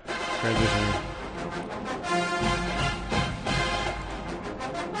Transitioning.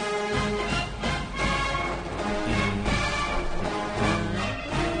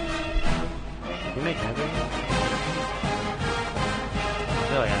 You make that video? I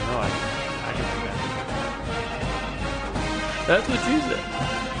feel like I know I can make that. That's what you said.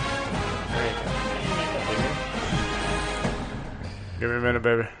 Give me a minute,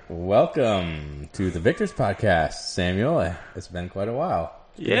 baby. Welcome to the Victor's Podcast, Samuel. It's been quite a while.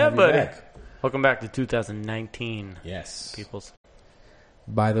 Yeah, buddy. Welcome back to 2019. Yes. Peoples.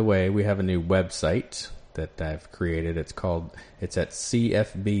 By the way, we have a new website that I've created. It's at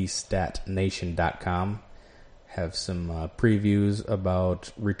cfbstatnation.com. Have some previews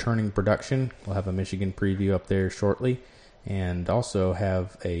about returning production. We'll have a Michigan preview up there shortly. And also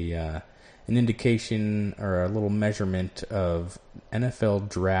have an indication or a little measurement of NFL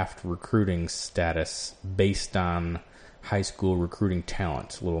draft recruiting status based on high school recruiting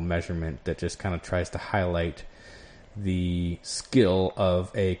talent. A little measurement that just kind of tries to highlight the skill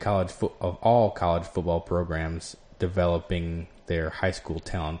of all college football programs developing their high school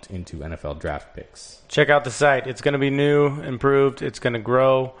talent into NFL draft picks. Check out the site. It's going to be new, improved. It's going to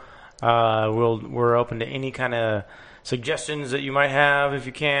grow. We're open to any kind of suggestions that you might have if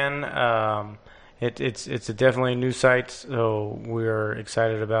you can. It's definitely a new site, so we're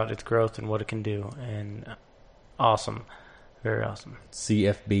excited about its growth and what it can do. And awesome. Very awesome.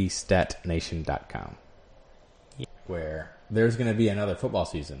 cfbstatnation.com. Yeah. Where there's going to be another football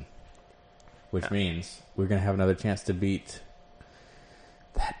season, which means we're going to have another chance to beat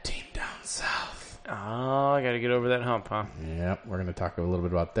that team down south. Oh, I got to get over that hump, huh? Yep, we're going to talk a little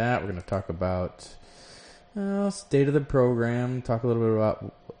bit about that. We're going to talk about state of the program, talk a little bit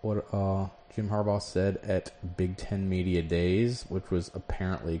about what Jim Harbaugh said at Big Ten Media Days, which was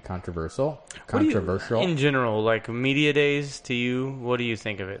apparently controversial. In general, like media days to you, what do you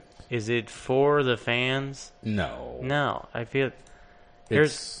think of it? Is it for the fans? No. I feel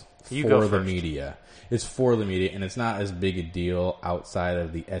it's for the media. It's for the media, and it's not as big a deal outside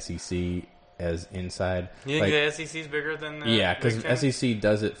of the SEC as inside. You think the SEC is bigger than the Yeah, because SEC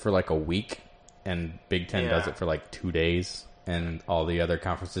does it for like a week, and Big Ten does it for like 2 days, and all the other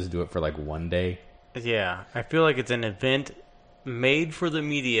conferences do it for like 1 day. Yeah, I feel like it's an event made for the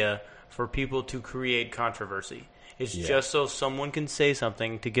media for people to create controversy. It's just so someone can say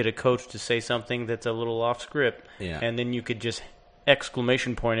something, to get a coach to say something that's a little off script, and then you could just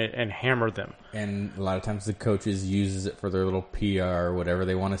exclamation point it and hammer them. And a lot of times the coaches uses it for their little PR, whatever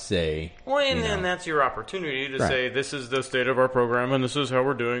they want to say. Well, and then that's your opportunity to say, this is the state of our program, and this is how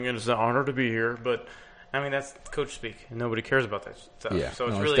we're doing, and it's an honor to be here. But, I mean, that's coach speak, and nobody cares about that stuff. Yeah, so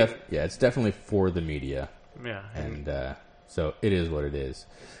it's definitely for the media. Yeah. And so it is what it is.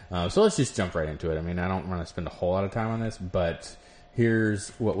 So let's just jump right into it. I mean, I don't want to spend a whole lot of time on this, but here's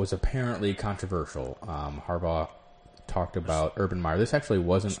what was apparently controversial. Harbaugh talked about Urban Meyer. This actually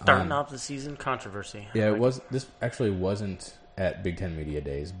wasn't starting off the season controversy. Yeah, This actually wasn't at Big Ten Media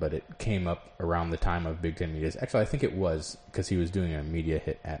Days, but it came up around the time of Big Ten Media Days. Actually, I think it was because he was doing a media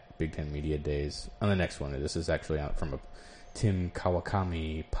hit at Big Ten Media Days. On the next one, this is actually from a Tim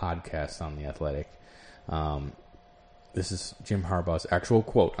Kawakami podcast on The Athletic. This is Jim Harbaugh's actual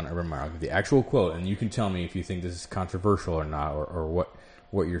quote on Urban Meyer. I'll give the actual quote, and you can tell me if you think this is controversial or not, or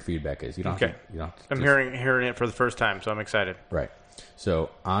what your feedback is. You don't have to, I'm hearing it for the first time, so I'm excited. Right. So,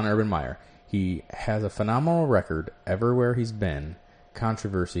 on Urban Meyer, he has a phenomenal record everywhere he's been.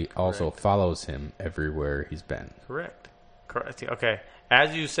 Controversy also follows him everywhere he's been. Correct. Okay.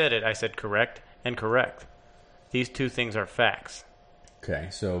 As you said it, I said correct and correct. These two things are facts. Okay,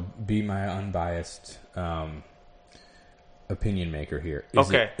 so be my unbiased opinion maker here.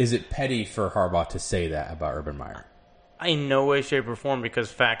 Is it petty for Harbaugh to say that about Urban Meyer? In no way, shape, or form,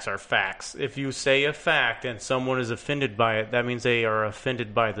 because facts are facts. If you say a fact and someone is offended by it, that means they are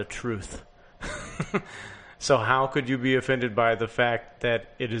offended by the truth. So how could you be offended by the fact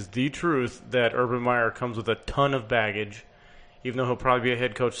that it is the truth that Urban Meyer comes with a ton of baggage, even though he'll probably be a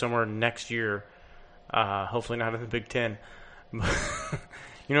head coach somewhere next year, hopefully not in the Big Ten.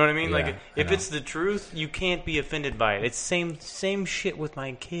 You know what I mean? Yeah, if it's the truth, you can't be offended by it. It's same shit with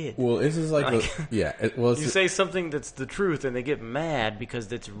my kid. Well, this is you say something that's the truth, and they get mad because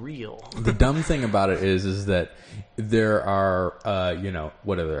it's real. The dumb thing about it is that there are,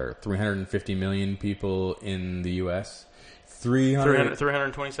 what are there, 350 million people in the U.S.?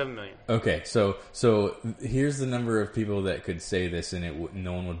 327 million. Okay, so here's the number of people that could say this, and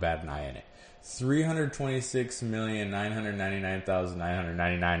no one would bat an eye in it.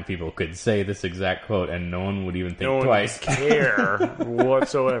 326,999,999 people could say this exact quote, and no one would even think twice. No one would care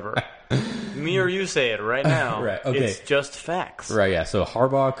whatsoever. Me or you say it right now. Right, okay. It's just facts. Right, yeah. So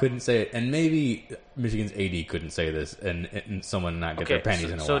Harbaugh couldn't say it, and maybe Michigan's AD couldn't say this, and someone not get their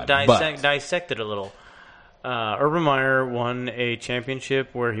panties in a wad. Dissect it a little. Urban Meyer won a championship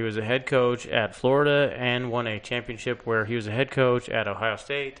where he was a head coach at Florida and won a championship where he was a head coach at Ohio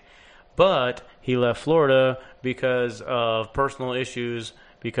State. But he left Florida because of personal issues,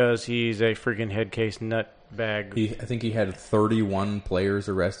 because he's a freaking head case nutbag. I think he had 31 players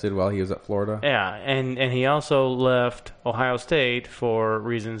arrested while he was at Florida. Yeah, and he also left Ohio State for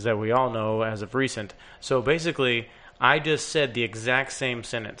reasons that we all know as of recent. So basically, I just said the exact same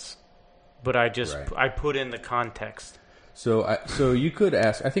sentence, but I put in the context. So you could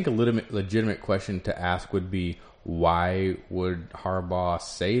ask. I think a legitimate question to ask would be, why would Harbaugh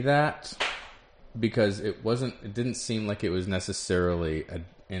say that? Because it didn't seem like it was necessarily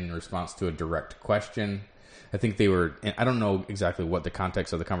in response to a direct question. I think they were. I don't know exactly what the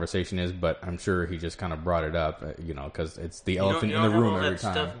context of the conversation is, but I'm sure he just kind of brought it up, because it's the elephant in the room every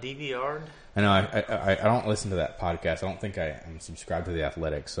time. Stuff DVR'd? I know. I don't listen to that podcast. I don't think I'm subscribed to The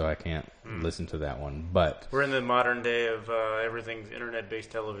Athletic, so I can't listen to that one. But we're in the modern day of everything's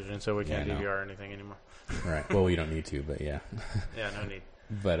internet-based television, so we can't DVR anything anymore. Right. Well, we don't need to, but yeah. Yeah, no need.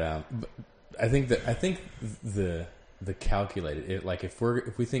 But I think the calculated,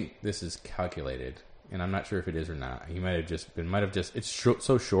 if we think this is calculated, and I'm not sure if it is or not. It might have just it's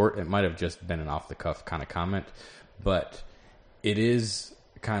so short. It might have just been an off the cuff kind of comment, but it is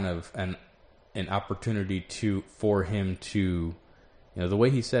kind of an opportunity for him to, the way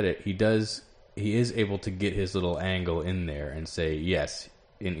he said it, he is able to get his little angle in there and say yes.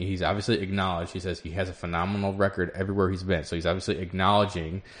 And he's obviously acknowledged, he says he has a phenomenal record everywhere he's been. So he's obviously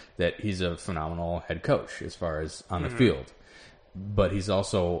acknowledging that he's a phenomenal head coach as far as on the field. But he's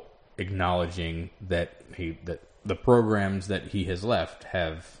also acknowledging that the programs that he has left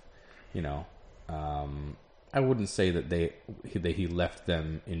have, I wouldn't say that he left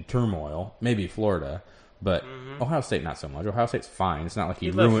them in turmoil. Maybe Florida, but Ohio State not so much. Ohio State's fine. It's not like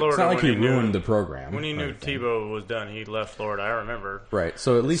he ruined. It's not like he ruined the program. When he knew Tebow was done, he left Florida. I remember. Right.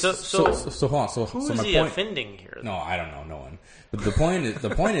 So at least so hold on. So who is he offending here? No, I don't know. No one. But the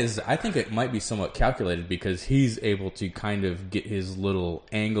point is, I think it might be somewhat calculated because he's able to kind of get his little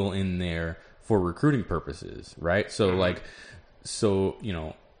angle in there for recruiting purposes, right? So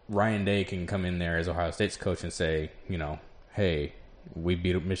Ryan Day can come in there as Ohio State's coach and say, hey, we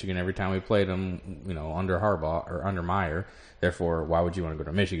beat Michigan every time we played them, under Harbaugh or under Meyer. Therefore, why would you want to go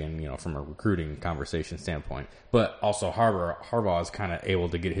to Michigan, from a recruiting conversation standpoint? But also Harbaugh is kind of able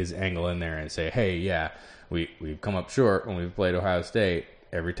to get his angle in there and say, hey, yeah, we've come up short when we've played Ohio State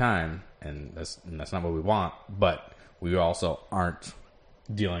every time, and that's not what we want. But we also aren't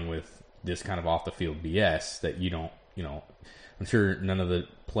dealing with this kind of off the field BS that you don't, I'm sure none of the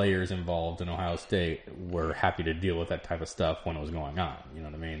players involved in Ohio State were happy to deal with that type of stuff when it was going on. You know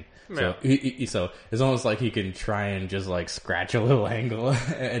what I mean? Yeah. So it's almost like he can try and just scratch a little angle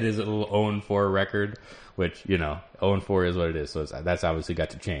at his little 0-4 record, which 0-4 is what it is. So that's obviously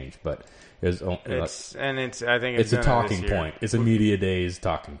got to change, but I think it's a talking point. It's a media days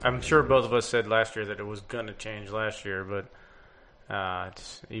talking point. I'm sure both of us said last year that it was going to change last year, but.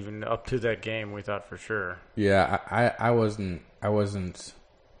 It's even up to that game, we thought for sure. Yeah, I wasn't at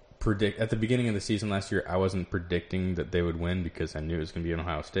the beginning of the season last year. I wasn't predicting that they would win because I knew it was going to be in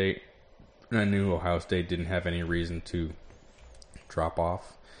Ohio State, and I knew Ohio State didn't have any reason to drop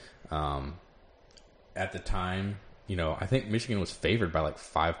off. At the time, I think Michigan was favored by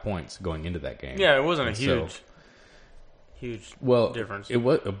 5 points going into that game. Yeah, it wasn't a huge difference. It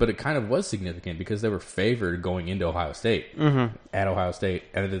was, but it kind of was significant because they were favored going into Ohio State at Ohio State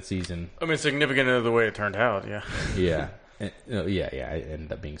end of the season. I mean, significant in the way it turned out. Yeah, yeah, it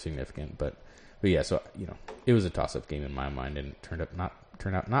ended up being significant, but yeah. So it was a toss-up game in my mind, and it turned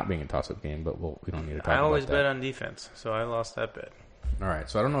out not being a toss-up game. But we don't need to talk about that. I always bet on defense, so I lost that bet. All right,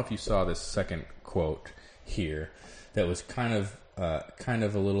 so I don't know if you saw this second quote here that was kind of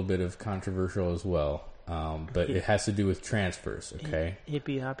a little bit of controversial as well. But it has to do with transfers, okay?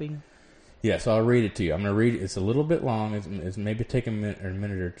 Hippie hopping? Yeah, so I'll read it to you. I'm going to read it. It's a little bit long. It's maybe take a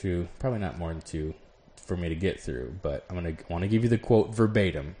minute or two, probably not more than two, for me to get through. But I want to give you the quote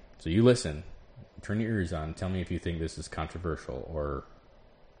verbatim. So you listen, turn your ears on, tell me if you think this is controversial or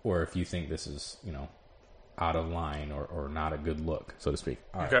if you think this is, out of line or not a good look, so to speak.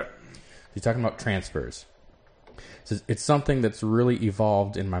 All right. Okay. He's talking about transfers. He says, it's something that's really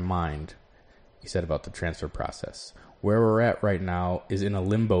evolved in my mind. He said about the transfer process. Where we're at right now is in a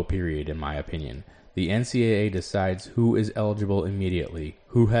limbo period, in my opinion. The NCAA decides who is eligible immediately,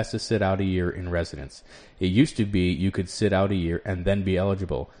 who has to sit out a year in residence. It used to be you could sit out a year and then be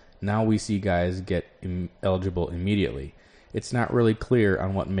eligible. Now we see guys get eligible immediately. It's not really clear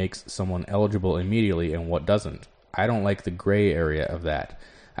on what makes someone eligible immediately and what doesn't. I don't like the gray area of that.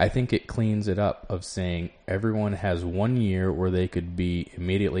 I think it cleans it up of saying everyone has 1 year where they could be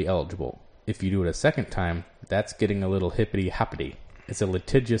immediately eligible. If you do it a second time, that's getting a little hippity-hoppity. It's a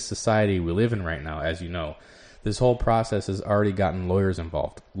litigious society we live in right now, as you know. This whole process has already gotten lawyers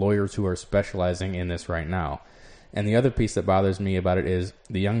involved, lawyers who are specializing in this right now. And the other piece that bothers me about it is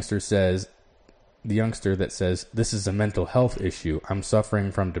the youngster that says, this is a mental health issue, I'm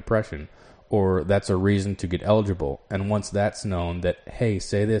suffering from depression, or that's a reason to get eligible. And once that's known that, hey,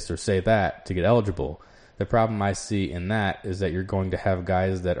 say this or say that to get eligible, the problem I see in that is that you're going to have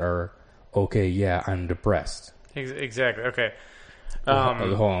guys that are, okay, yeah, I'm depressed. Exactly, okay. Hold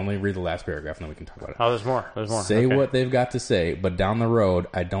on, let me read the last paragraph and then we can talk about it. Oh, there's more. Say what they've got to say, but down the road,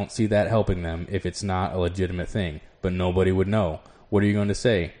 I don't see that helping them if it's not a legitimate thing. But nobody would know. What are you going to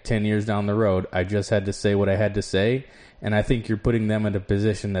say? 10 years down the road, I just had to say what I had to say? And I think you're putting them in a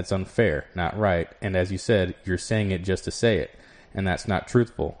position that's unfair, not right. And as you said, you're saying it just to say it. And that's not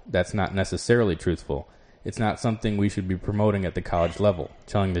truthful. That's not necessarily truthful. It's not something we should be promoting at the college level.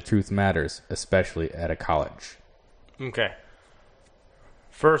 Telling the truth matters, especially at a college. Okay.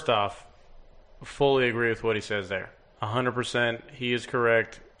 First off, fully agree with what he says there. 100%, he is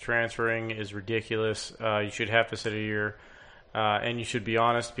correct. Transferring is ridiculous. You should have to sit a year. And you should be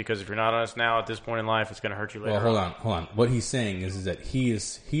honest, because if you're not honest now at this point in life, it's going to hurt you later. Well, hold on. What he's saying is that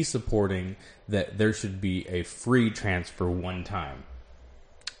he's supporting that there should be a free transfer one time.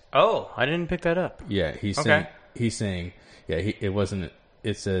 Oh, I didn't pick that up. Yeah, it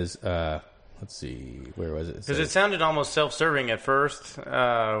says, let's see, where was it? Because it sounded almost self-serving at first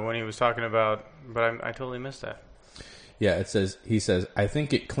when he was talking about, but I totally missed that. Yeah, he says, I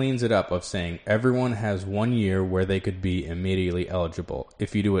think it cleans it up of saying everyone has 1 year where they could be immediately eligible.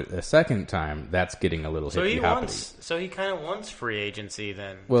 If you do it a second time, that's getting a little hippy-hoppity. So he kind of wants free agency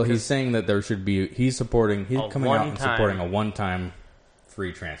then. Well, he's saying that there should be, he's coming out and supporting a one-time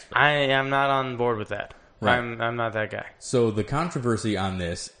free transfer. I am not on board with that. Right. I'm not that guy. So the controversy on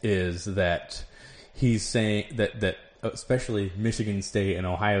this is that he's saying that especially Michigan State and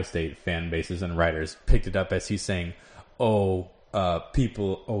Ohio State fan bases and writers picked it up as he's saying,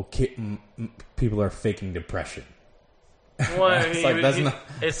 people are faking depression. Well,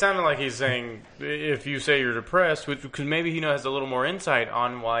 it sounded like he's saying if you say you're depressed, because maybe he has a little more insight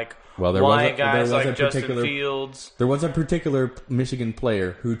on why guys like Justin Fields. There was a particular Michigan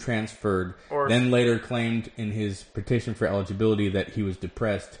player who transferred, then later claimed in his petition for eligibility that he was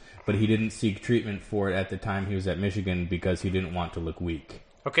depressed, but he didn't seek treatment for it at the time he was at Michigan because he didn't want to look weak.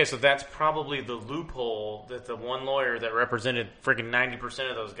 Okay, so that's probably the loophole that the one lawyer that represented freaking 90%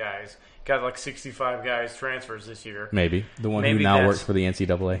 of those guys got like 65 guys transfers this year. Maybe. The one who now works for the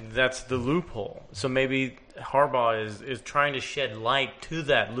NCAA. That's the loophole. So maybe Harbaugh is trying to shed light to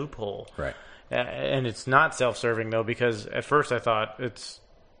that loophole. Right. And it's not self-serving, though, because at first I thought it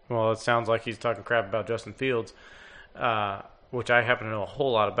sounds like he's talking crap about Justin Fields, which I happen to know a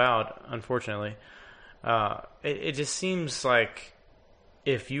whole lot about, unfortunately. It just seems like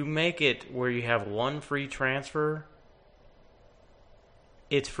if you make it where you have one free transfer,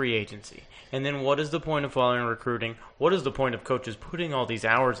 it's free agency. And then what is the point of following recruiting? What is the point of coaches putting all these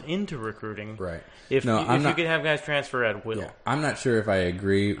hours into recruiting? Right. If you could have guys transfer at will. Yeah, I'm not sure if I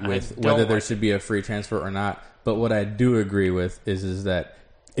agree with whether there should be a free transfer or not. But what I do agree with is that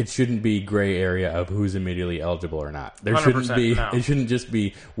it shouldn't be gray area of who's immediately eligible or not. There shouldn't be. No. It shouldn't just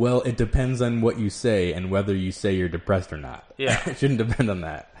be, well, it depends on what you say and whether you say you're depressed or not. Yeah. It shouldn't depend on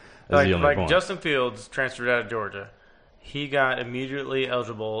that. Like Justin Fields transferred out of Georgia. He got immediately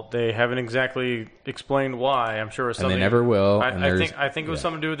eligible. They haven't exactly explained why. I'm sure it's something. And they never will. I think it was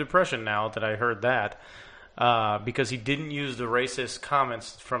something to do with depression now that I heard that. Because he didn't use the racist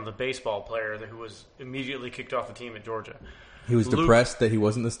comments from the baseball player who was immediately kicked off the team at Georgia. He was depressed that he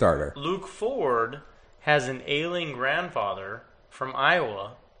wasn't the starter. Luke Ford has an ailing grandfather from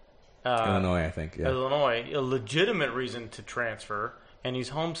Iowa. Illinois, I think. Yeah. Illinois, a legitimate reason to transfer, and he's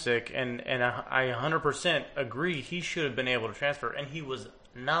homesick, and I 100% agree he should have been able to transfer, and he was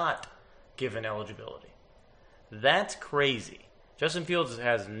not given eligibility. That's crazy. Justin Fields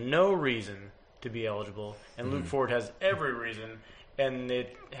has no reason to be eligible, and Luke Ford has every reason. And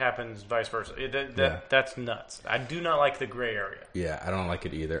it happens vice versa. That's nuts. I do not like the gray area. Yeah, I don't like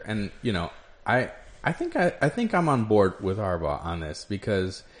it either. And I think I'm on board with Harbaugh on this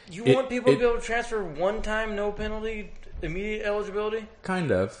because you want people to be able to transfer one time, no penalty, immediate eligibility.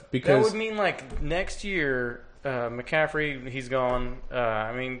 Kind of, because that would mean like next year McCaffrey, he's gone.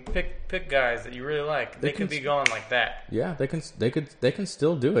 I mean, pick guys that you really like. They could be gone like that. Yeah, they can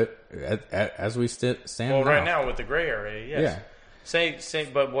still do it as we stand. Well, right now with the gray area, yes. Yeah.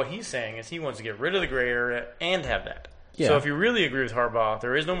 But what he's saying is he wants to get rid of the gray area and have that. Yeah. So if you really agree with Harbaugh,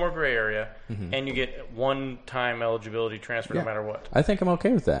 there is no more gray area, and you get one-time eligibility transfer no matter what. I think I'm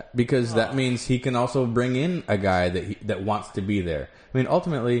okay with that because that means he can also bring in a guy that wants to be there. I mean,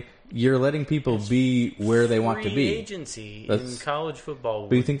 ultimately, you're letting people be where they want to be. Free agency in college football.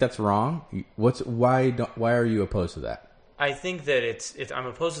 But you think that's wrong? Why are you opposed to that? I think that I'm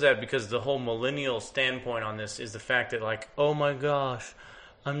opposed to that because the whole millennial standpoint on this is the fact that, like, oh my gosh,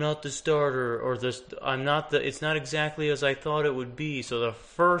 I'm not the starter, or it's not exactly as I thought it would be. So the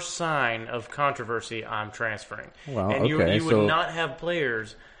first sign of controversy, I'm transferring. Well, and you would not have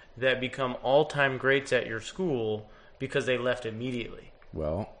players that become all-time greats at your school because they left immediately.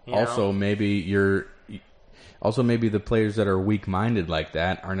 Well, maybe the players that are weak-minded like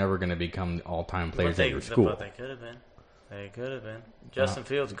that are never going to become all-time players at your school. But they could have been. They could have been. Justin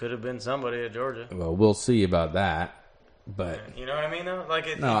Fields could have been somebody at Georgia. Well, we'll see about that. But you know what I mean, though? Like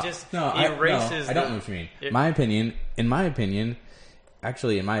it erases. I don't know what you mean. In my opinion,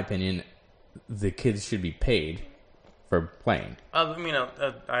 the kids should be paid for playing. I agree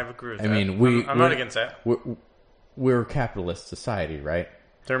with that. I mean, I'm not against that. We're a capitalist society, right?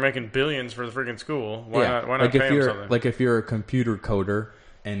 They're making billions for the freaking school. Why not pay them something? Like if you're a computer coder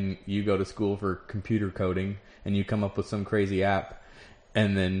and you go to school for computer coding and you come up with some crazy app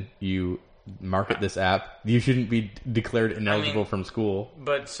and then you market this app, you shouldn't be declared ineligible from school.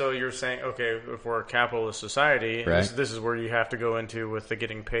 But so you're saying, okay, if we're a capitalist society, right. this is where you have to go into with the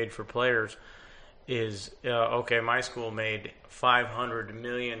getting paid for players. Is okay? My school made $500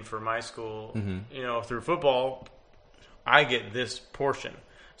 million for my school, through football. I get this portion.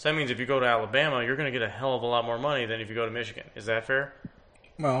 So that means if you go to Alabama, you're going to get a hell of a lot more money than if you go to Michigan. Is that fair?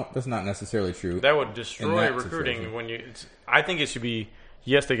 Well, that's not necessarily true. That would destroy recruiting. I think it should be,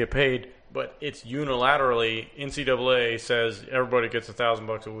 yes, they get paid, but it's unilaterally. NCAA says everybody gets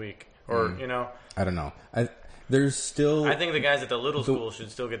 $1,000 a week, or I don't know. I think the guys at the little school should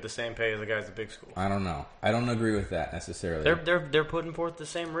still get the same pay as the guys at the big school. I don't know. I don't agree with that necessarily. They're putting forth the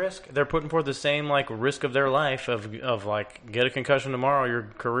same risk. They're putting forth the same risk of their life of get a concussion tomorrow, your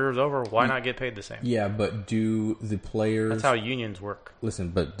career's over. Why not get paid the same? Yeah, but do the players? That's how unions work. Listen,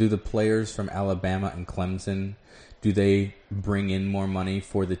 but do the players from Alabama and Clemson? Do they bring in more money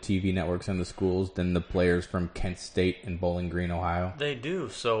for the TV networks and the schools than the players from Kent State and Bowling Green, Ohio? They do.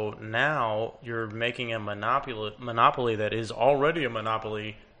 So now you're making a monopoly that is already a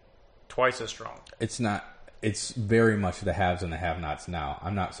monopoly twice as strong. It's not. It's very much the haves and the have-nots now.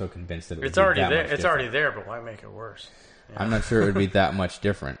 I'm not so convinced that it's already there. It's already there, but why make it worse? I'm not sure it would be that much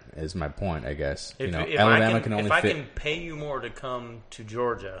different. Is my point, I guess. If Alabama can only. If I can pay you more to come to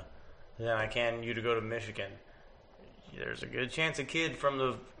Georgia than I can you to go to Michigan, there's a good chance a kid from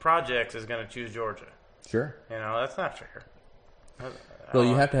the projects is going to choose Georgia. Sure. That's not fair. Well,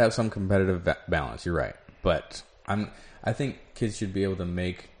 you have to have some competitive balance. You're right, but I think kids should be able to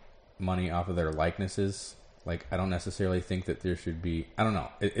make money off of their likenesses. Like, I don't necessarily think that there should be. I don't know.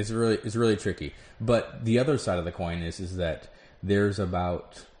 It's really tricky. But the other side of the coin is that there's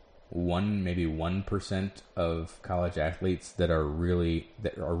about maybe 1% of college athletes that are really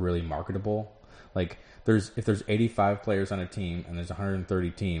marketable. Like, if there's 85 players on a team and there's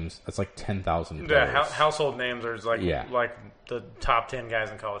 130 teams, that's like 10,000 players. Yeah, household names are like the top 10 guys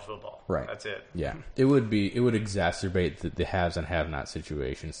in college football. Right. That's it. Yeah. It would exacerbate the haves and have-not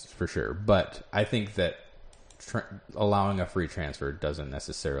situations for sure. But I think that allowing a free transfer doesn't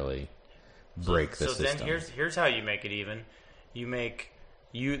necessarily break the system. So then here's how you make it even.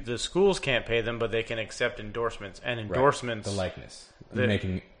 The schools can't pay them, but they can accept endorsements, and endorsements the likeness,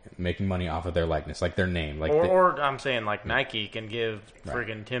 making money off of their likeness, like their name, or I'm saying Nike can give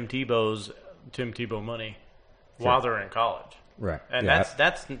friggin' Tim Tebow money while they're in college, right? And that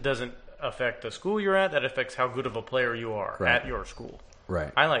doesn't affect the school you're at. That affects how good of a player you are at your school,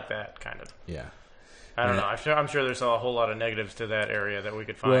 right? I like that kind of. Yeah. I don't know. I'm sure there's a whole lot of negatives to that area that we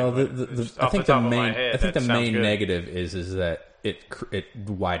could find. Well, I think the main negative is that it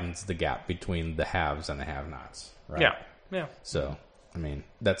widens the gap between the haves and the have-nots. Right? Yeah. So, I mean,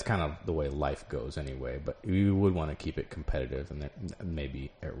 that's kind of the way life goes anyway. But you would want to keep it competitive, and that may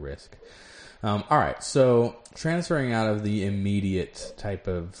be at risk. All right. So, transferring out of the immediate type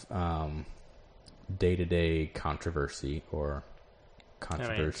of day-to-day controversy or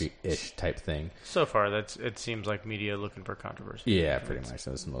controversy-ish type thing. So far, it seems like media looking for controversy. Yeah, pretty much.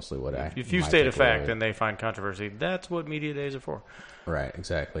 That's mostly what If you state a fact and they find controversy, that's what media days are for. Right,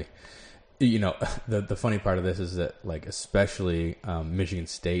 exactly. You know, the funny part of this is that, like, especially Michigan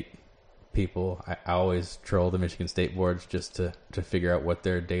State people, I always troll the Michigan State boards just to figure out what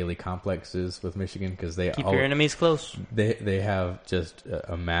their daily complex is with Michigan, because they keep your enemies close. They have just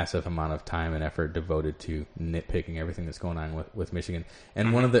a massive amount of time and effort devoted to nitpicking everything that's going on with Michigan.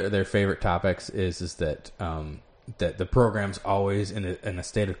 And one of their favorite topics is that that the program's always in a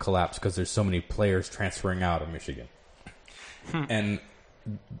state of collapse because there's so many players transferring out of Michigan. And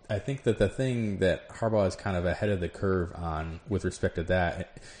I think that the thing that Harbaugh is kind of ahead of the curve on with respect to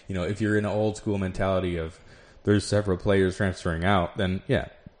that, you know, if you're in an old school mentality of there's several players transferring out, then yeah,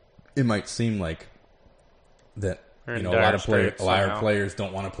 it might seem like that, you know, a lot of players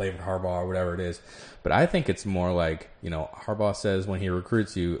don't want to play for Harbaugh or whatever it is. But I think it's more like, you know, Harbaugh says when he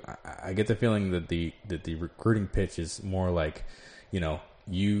recruits you, I get the feeling that the recruiting pitch is more like, you know,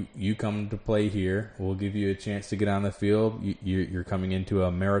 you come to play here. We'll give you a chance to get on the field. You're coming into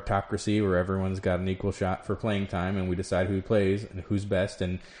a meritocracy where everyone's got an equal shot for playing time, and we decide who plays and who's best.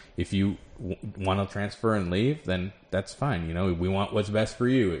 And if you want to transfer and leave, then that's fine. You know, we want what's best for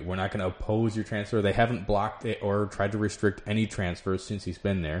you. We're not going to oppose your transfer. They haven't blocked it or tried to restrict any transfers since he's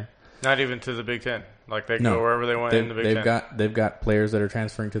been there. Not even to the Big Ten. Like, they go wherever they want in the Big Ten. They've got players that are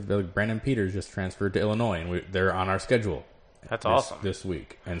transferring to the like Brandon Peters just transferred to Illinois, and they're on our schedule. That's awesome. This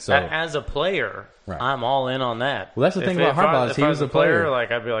week. And so, as a player, right. I'm all in on that. Well, that's the thing about Harbaugh is he was a player.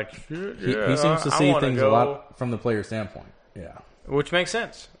 Like, I'd be like, he seems to see things a lot from the player standpoint. Yeah. Which makes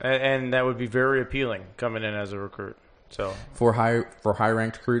sense. And that would be very appealing coming in as a recruit. So for high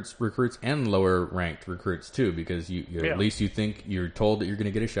ranked recruits and lower ranked recruits too, because you at least you think you're told that you're going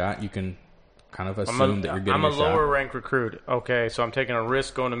to get a shot. You can kind of assume that you're getting a shot. I'm a lower ranked recruit. Okay, so I'm taking a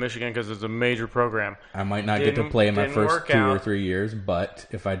risk going to Michigan because it's a major program. I might not get to play in my first 2 or 3 years, but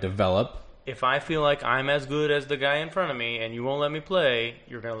if I develop, if I feel like I'm as good as the guy in front of me and you won't let me play,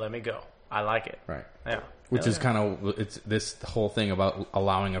 you're going to let me go. I like it. Right. Yeah. Which is kind of, it's this whole thing about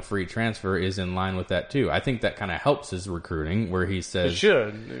allowing a free transfer is in line with that too. I think that kind of helps his recruiting, where he says it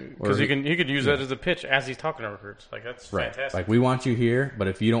should, because he could use that as a pitch as he's talking to recruits. Like, that's fantastic. Like, we want you here, but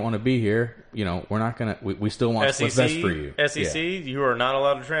if you don't want to be here, you know, we're not gonna. We still want what's best for you. SEC, you are not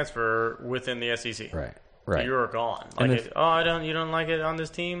allowed to transfer within the SEC. Right. You are gone. Like, you don't like it on this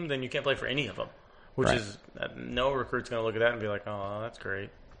team, then you can't play for any of them. Which is no recruit's going to look at that and be like, oh, that's great.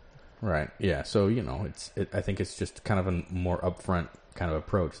 Right. Yeah. So, you know, I think it's just kind of a more upfront kind of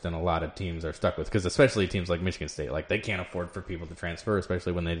approach than a lot of teams are stuck with, because especially teams like Michigan State, like, they can't afford for people to transfer,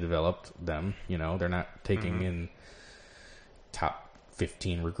 especially when they developed them. You know, they're not taking in top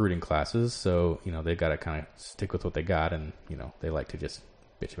 15 recruiting classes, so, you know, they've got to kind of stick with what they got, and, you know, they like to just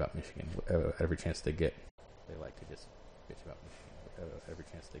bitch about Michigan every chance they get.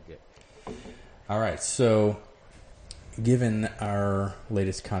 All right. So, given our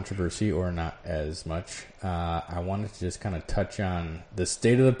latest controversy, or not as much, I wanted to just kind of touch on the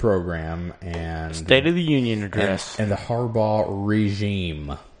state of the program and State of the Union address and the Harbaugh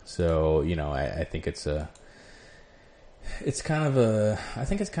regime. So, you know, I think it's kind of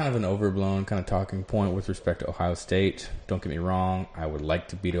an overblown kind of talking point with respect to Ohio State. Don't get me wrong, I would like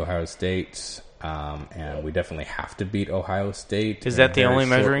to beat Ohio State, and we definitely have to beat Ohio State. Is that the only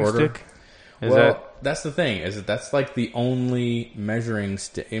measuring stick? That's the thing, is that that's like the only measuring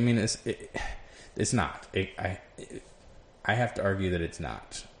stick. I mean, it's not. I have to argue that it's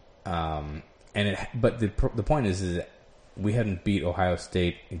not. But the point is that we hadn't beat Ohio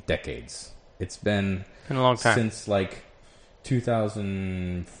State in decades. It's been a long time, since like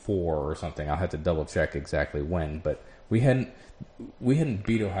 2004 or something. I'll have to double check exactly when, but we hadn't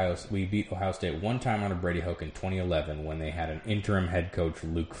beat Ohio. We beat Ohio State one time under Brady Hoke in 2011 when they had an interim head coach,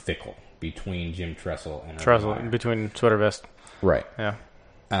 Luke Fickell, between Jim Tressel and between sweater vest. Right. Yeah.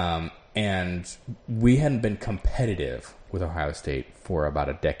 And we hadn't been competitive with Ohio State for about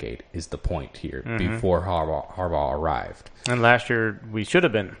a decade, is the point here, before Harbaugh arrived. And last year we should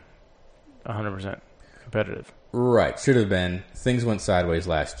have been 100% competitive. Right, should have been. Things went sideways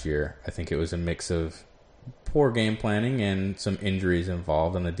last year. I think it was a mix of poor game planning and some injuries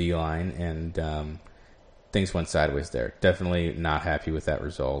involved on the D-line, and things went sideways there. Definitely not happy with that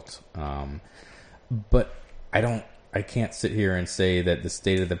result. But I can't sit here and say that the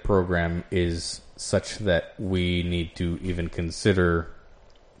state of the program is such that we need to even consider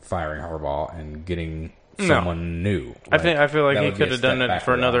firing Harbaugh and geting someone new. Like, I feel like he could have done it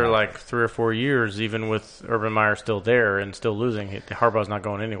for another 3 or 4 years, even with Urban Meyer still there and still losing. Harbaugh's not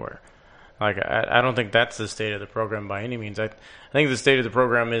going anywhere. Like, I don't think that's the state of the program by any means. I think the state of the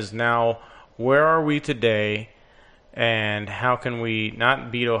program is now, where are we today, and how can we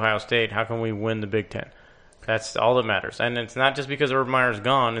not beat Ohio State? How can we win the Big Ten? That's all that matters. And it's not just because Urban Meyer's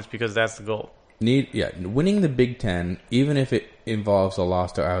gone, it's because that's the goal. Winning the Big Ten, even if it involves a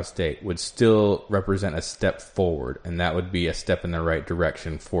loss to Ohio State, would still represent a step forward, and that would be a step in the right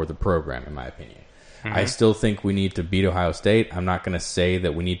direction for the program, in my opinion. Mm-hmm. I still think we need to beat Ohio State. I'm not going to say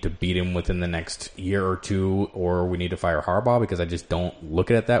that we need to beat him within the next year or two, or we need to fire Harbaugh, because I just don't look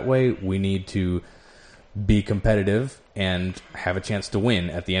at it that way. We need to be competitive and have a chance to win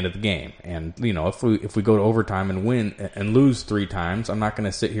at the end of the game. And if we go to overtime and win and lose 3 times, I'm not going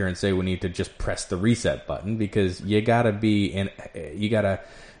to sit here and say we need to just press the reset button, because you got to be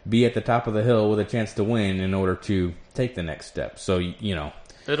at the top of the hill with a chance to win in order to take the next step. So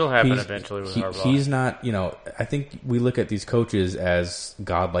it'll happen eventually with Harbaugh. He's not, I think we look at these coaches as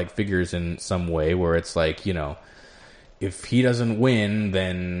godlike figures in some way, where it's like, if he doesn't win,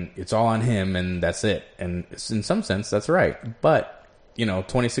 then it's all on him, and that's it. And in some sense, that's right. But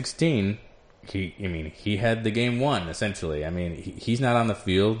 2016, he had the game won essentially. I mean, he's not on the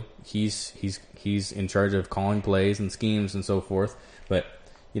field. He's in charge of calling plays and schemes and so forth. But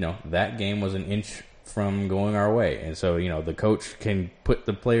that game was an inch from going our way, and so the coach can put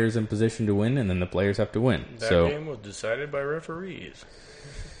the players in position to win, and then the players have to win. That game was decided by referees.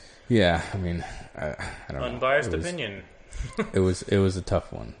 Yeah, I mean, I don't know. Unbiased opinion. It was a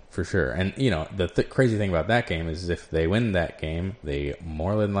tough one for sure, and the crazy thing about that game is if they win that game, they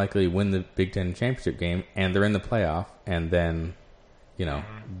more than likely win the Big Ten championship game, and they're in the playoff, and then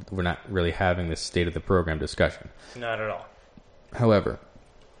we're not really having this state of the program discussion. Not at all. However,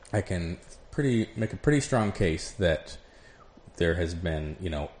 I can make a pretty strong case that there has been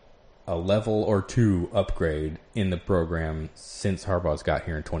a level or 2 upgrade in the program since Harbaugh's got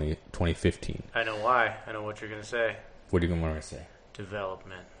here in 2015. I know why. I know what you're going to say. What are you going to say?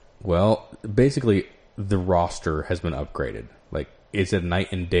 Development. Well, basically, the roster has been upgraded. Like, it's a night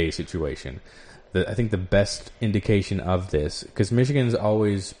and day situation. I think the best indication of this, because Michigan's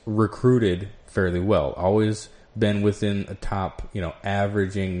always recruited fairly well, always been within a top,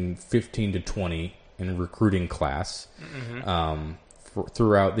 averaging 15 to 20 in recruiting class. Mm-hmm.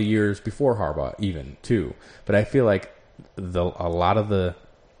 Throughout the years before Harbaugh, even too. But I feel like a lot of the,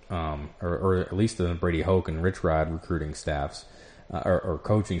 or at least the Brady Hoke and Rich Rod recruiting staffs or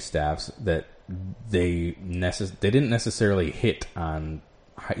coaching staffs, that they didn't necessarily hit on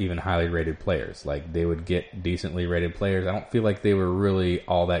even highly rated players. Like, they would get decently rated players. I don't feel like they were really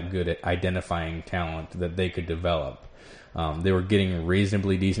all that good at identifying talent that they could develop. They were getting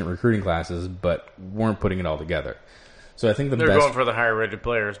reasonably decent recruiting classes, but weren't putting it all together. So I think they're going for the higher rated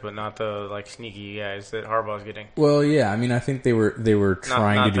players, but not the sneaky guys that Harbaugh's getting. Well, yeah, I mean, I think they were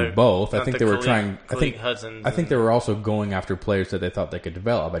trying to do both. I think they were trying. I think they were also going after players that they thought they could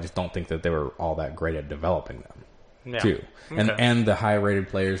develop. I just don't think that they were all that great at developing them. Yeah. Too, and the high rated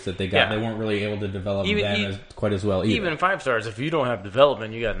players that they got, they weren't really able to develop quite as well either. Even 5 stars, if you don't have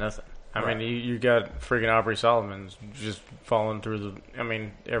development, you got nothing. I mean, you got friggin' Aubrey Solomon's just falling through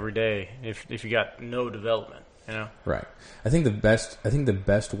every day. If you got no development. Right. I think the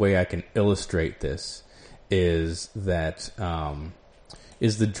best way I can illustrate this is that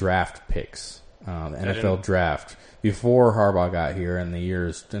is the draft picks, the NFL draft. Before Harbaugh got here, in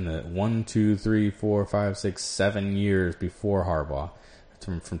the 1, 2, 3, 4, 5, 6, 7 years before Harbaugh,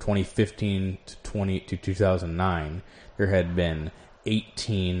 from 2015 to 2009, there had been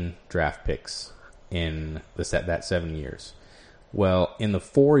 18 draft picks in that 7 years. Well, in the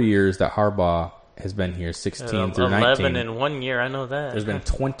 4 years that Harbaugh has been here, 16 through 19. 11 in 1 year, I know that. There's been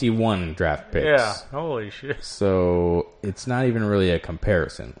 21 draft picks. Yeah, holy shit. So it's not even really a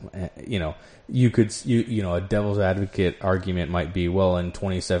comparison. You could, a devil's advocate argument might be, well, in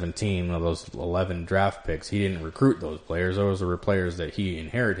 2017, of those 11 draft picks, he didn't recruit those players. Those were players that he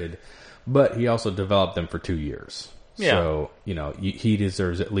inherited, but he also developed them for 2 years. Yeah. So, he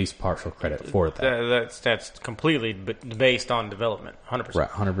deserves at least partial credit for that. That's completely based on development, 100%. Right,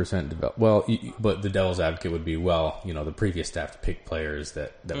 100% develop. Well, but the devil's advocate would be, the previous staff picked players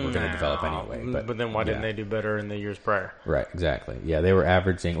that were going to develop anyway. But then why didn't they do better in the years prior? Right, exactly. Yeah, they were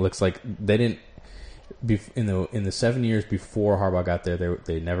averaging. Looks like they didn't. In the 7 years before Harbaugh got there,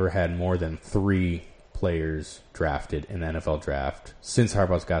 they never had more than 3 players drafted in the NFL draft. Since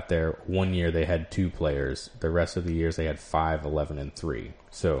Harbaugh's got there, 1 year they had 2 players. The rest of the years they had 5, 11, and 3.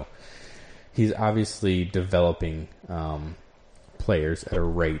 So he's obviously developing players at a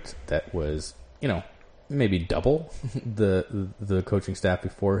rate that was, maybe double the coaching staff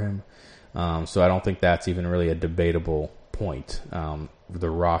before him. So I don't think that's even really a debatable point. The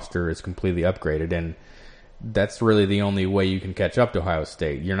roster is completely upgraded, and that's really the only way you can catch up to Ohio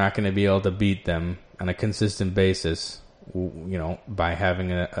State. You're not going to be able to beat them on a consistent basis by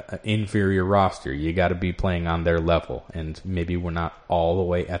having an inferior roster. You got to be playing on their level, and maybe we're not all the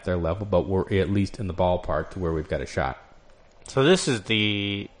way at their level, but we're at least in the ballpark to where we've got a shot. So this is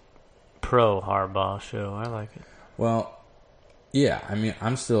the pro Harbaugh show. I like it. Well, yeah. I mean,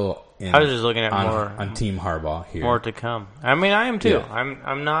 I'm still. I was just looking at on Team Harbaugh here. More to come. I mean, I am too.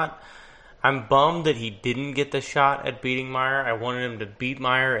 Yeah. I'm bummed that he didn't get the shot at beating Meyer. I wanted him to beat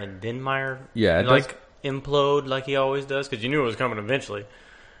Meyer and then Meyer, implode like he always does, because you knew it was coming eventually.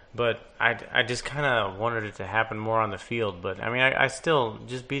 But I just kind of wanted it to happen more on the field. But I mean, I still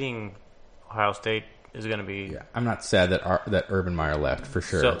just beating Ohio State is going to be. Yeah, I'm not sad that Urban Meyer left for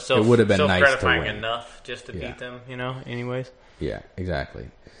sure. So it would have been nice to gratifying win enough just to beat them, anyways. Yeah, exactly.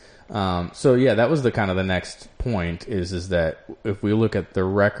 So yeah, that was the next point is that if we look at the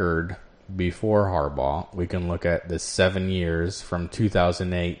record before Harbaugh, we can look at the 7 years from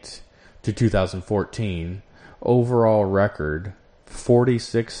 2008 to 2014. Overall record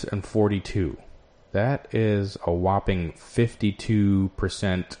 46-42. That is a whopping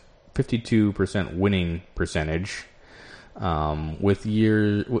 52% winning percentage. With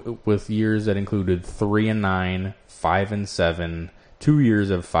years that included 3-9, 5-7, 2 years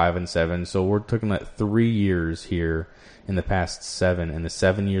of 5-7. So we're talking about 3 years here in the past 7, and the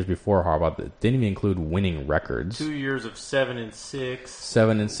 7 years before Harbaugh that didn't even include winning records. 2 years of 7-6.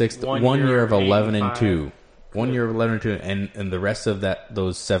 7-6. 1 year of 11-2. 1 year of 11-2, and the rest of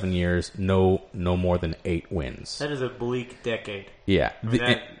those 7 years, no more than 8 wins. That is a bleak decade. Yeah,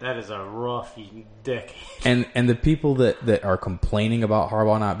 that is a rough decade. And the people that are complaining about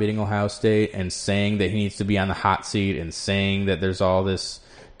Harbaugh not beating Ohio State and saying that he needs to be on the hot seat and saying that there's all this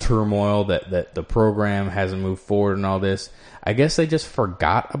turmoil that the program hasn't moved forward and all this, I guess they just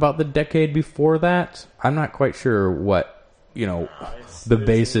forgot about the decade before that. I'm not quite sure what the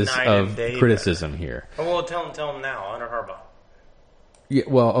basis of criticism here. Oh, well, tell them now under Harbaugh. Yeah,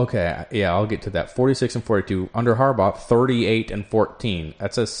 well, okay, yeah, I'll get to that. 46-42 under Harbaugh, 38-14.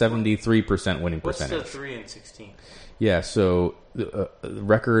 That's a 73% winning percentage. What's the 3-16? Yeah, so the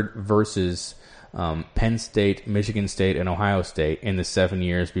record versus Penn State, Michigan State, and Ohio State in the 7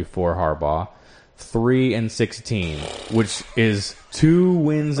 years before Harbaugh, 3-16, which is 2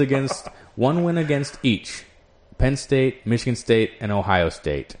 wins against 1 win against each. Penn State, Michigan State, and Ohio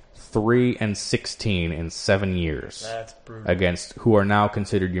State. 3-16 in 7 years. That's brutal. Against who are now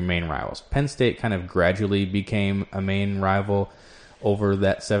considered your main rivals. Penn State kind of gradually became a main rival over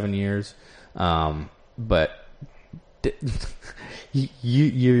that 7 years. But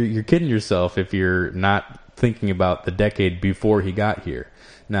you're kidding yourself if you're not thinking about the decade before he got here.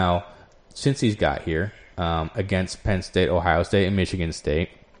 Now, since he's got here, against Penn State, Ohio State, and Michigan State,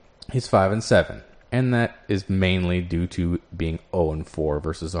 he's 5-7. And that is mainly due to being 0-4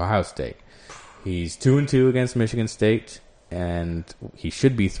 versus Ohio State. He's 2-2 against Michigan State, and he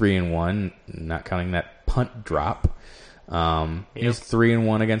should be 3-1, not counting that punt drop. He's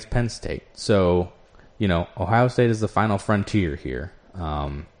 3-1 against Penn State. So, Ohio State is the final frontier here.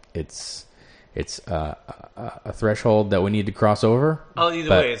 It's a threshold that we need to cross over. Oh, either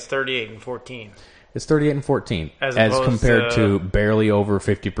way, it's 38-14. It's 38-14 as compared to barely over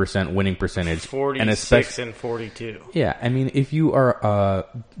 50% winning percentage. 46-42. Yeah, I mean, if you are,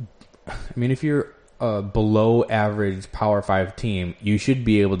 if you're a below average Power 5 team, you should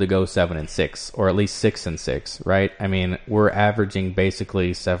be able to go 7-6 or at least 6-6, right? I mean, we're averaging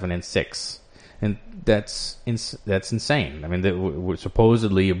basically 7-6, and that's insane. I mean, we're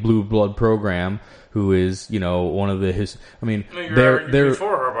supposedly a blue blood program who is, one of the before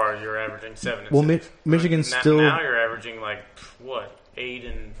Harbaugh, you're averaging 7-6. Well, Michigan still now you're averaging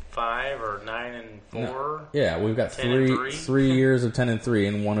 8-5 or 9-4. No. Yeah, we've got 3 years of 10-3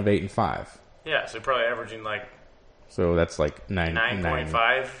 and one of 8-5. Yeah, so probably averaging So that's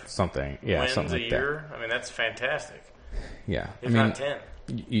 9.5 something. Yeah, wins something like a year. That. I mean, that's fantastic. Yeah, if not 10.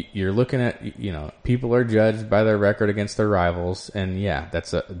 You're looking at, people are judged by their record against their rivals, and yeah,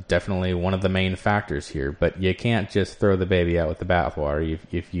 that's definitely one of the main factors here. But you can't just throw the baby out with the bathwater.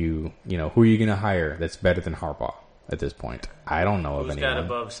 If you who are you going to hire that's better than Harbaugh at this point? I don't know of anyone. Who's got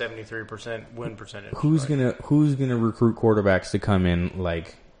above 73% win percentage? Who's gonna recruit quarterbacks to come in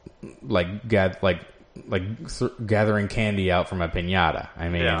gathering candy out from a piñata? I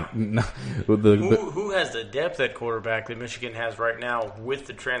mean, who has the depth at quarterback that Michigan has right now with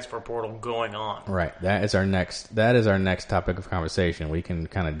the transfer portal going on? Right. That is our next topic of conversation. We can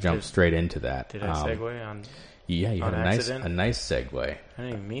kind of jump straight into that. Did I segue on? Yeah, you had a nice segue. I didn't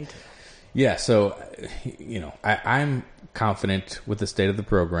even mean to. Yeah. So, I'm confident with the state of the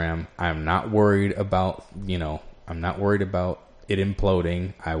program. I'm not worried about it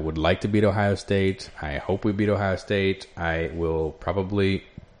imploding. I would like to beat Ohio State. I hope we beat Ohio State. I will probably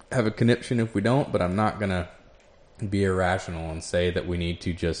have a conniption if we don't, but I'm not going to be irrational and say that we need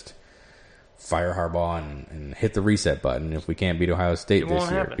to just fire Harbaugh and hit the reset button if we can't beat Ohio State this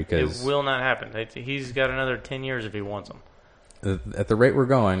year. Happen. Because it will not happen. He's got another 10 years if he wants them. At the rate we're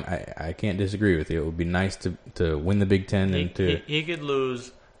going, I can't disagree with you. It would be nice to win the Big Ten. He could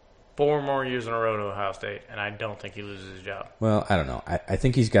lose 4 more years in a row to Ohio State, and I don't think he loses his job. Well, I don't know. I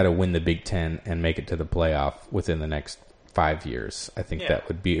think he's got to win the Big Ten and make it to the playoff within the next 5 years. I think it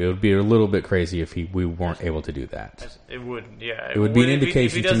would be a little bit crazy if we weren't able to do that. It would, yeah. It would be an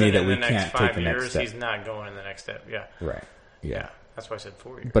indication to me that we can't take the next step. He's not going in the next step. Yeah. Right. Yeah. That's why I said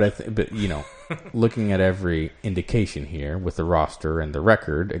 4 years. But you know, looking at every indication here with the roster and the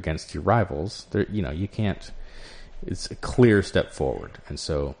record against your rivals, you can't. It's a clear step forward, and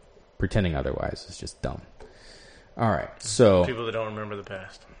so pretending otherwise is just dumb. All right, so people that don't remember the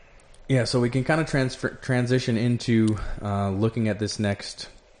past. Yeah, so we can kind of transition into looking at this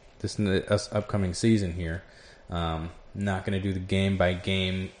upcoming season here. Not going to do the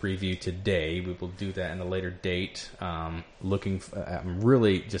game-by-game preview today. We will do that in a later date. I'm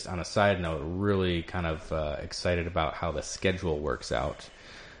really, just on a side note, really kind of excited about how the schedule works out.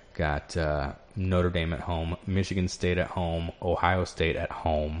 Got Notre Dame at home, Michigan State at home, Ohio State at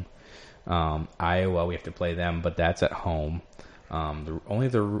home. Iowa, we have to play them, but that's at home. The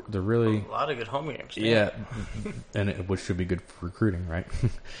really a lot of good home games. Yeah, which should be good for recruiting, right?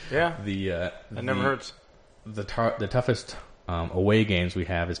 Yeah, that never hurts. The toughest away games we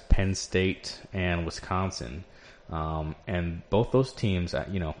have is Penn State and Wisconsin, and both those teams,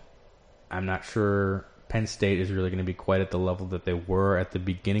 I'm not sure Penn State is really going to be quite at the level that they were at the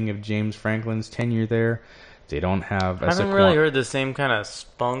beginning of James Franklin's tenure there. They don't have. I haven't really heard the same kind of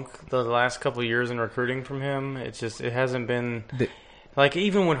spunk the last couple of years in recruiting from him. It's just it hasn't been like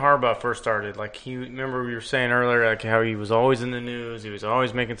even when Harbaugh first started. Like remember we were saying earlier, like how he was always in the news, he was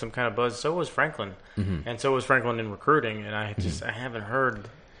always making some kind of buzz. So was Franklin, and so was Franklin in recruiting. And I haven't heard.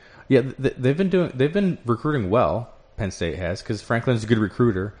 Yeah, they've been recruiting well. Penn State has because Franklin's a good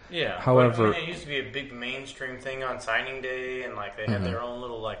recruiter. Yeah, however, it used to be a big mainstream thing on signing day, and like they had their own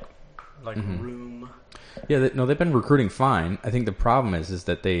little like room. Yeah, they've been recruiting fine. I think the problem is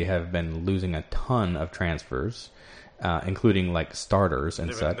that they have been losing a ton of transfers, including like starters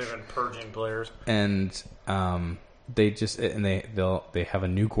and such. They've been purging players, and they have a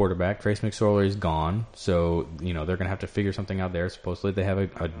new quarterback. Trace McSorley is gone, so they're going to have to figure something out there. Supposedly they have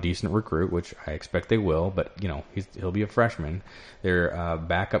a decent recruit, which I expect they will, but he'll be a freshman. Their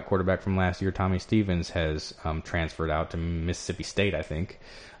backup quarterback from last year, Tommy Stevens, has transferred out to Mississippi State, I think.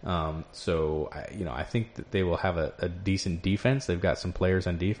 So I think that they will have a decent defense. They've got some players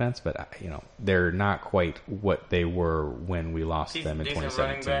on defense, but they're not quite what they were when we lost them in 2017.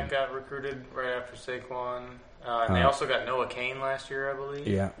 Running back got recruited right after Saquon. And they also got Noah Cain last year, I believe.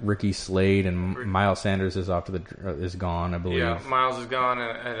 Yeah, Ricky Slade and Miles Sanders is gone, I believe. Yeah, Miles is gone,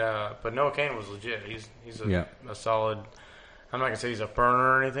 but Noah Cain was legit. He's a solid. I'm not gonna say he's a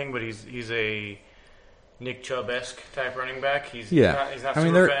burner or anything, but he's a Nick Chubb-esque type running back. He's not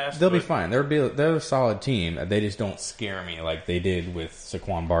super fast. They'll be fine. They're a solid team. They just don't scare me like they did with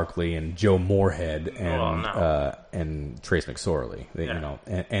Saquon Barkley and Joe Moorhead and Trace McSorley.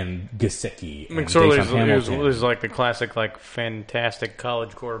 And Gesicki. McSorley is like the classic, like fantastic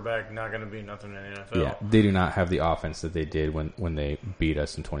college quarterback. Not going to be nothing in the NFL. Yeah, they do not have the offense that they did when they beat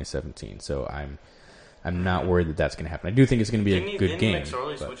us in 2017. So I'm not worried that that's going to happen. I do think it's going to be a good game. Didn't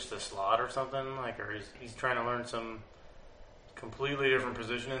McSorley switch to slot or something? Or he's trying to learn some completely different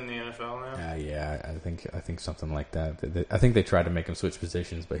position in the NFL now? Yeah, I think something like that. I think they tried to make him switch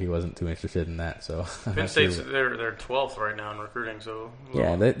positions, but he wasn't too interested in that. So Penn State's they're 12th right now in recruiting. So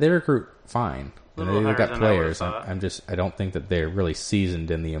they recruit fine. They've got players. I don't think that they're really seasoned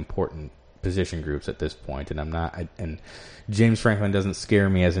in the important position groups at this point, and and James Franklin doesn't scare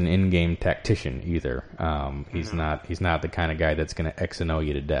me as an in-game tactician either. He's not the kind of guy that's going to X and O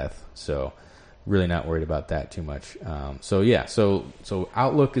you to death. So really not worried about that too much. So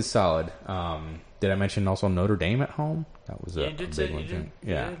outlook is solid. Did I mention also Notre Dame at home? That was a big one.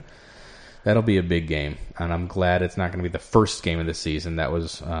 Yeah. That'll be a big game, and I'm glad it's not going to be the first game of the season. That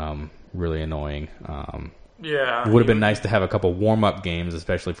was really annoying. Yeah, it would have been nice to have a couple warm-up games,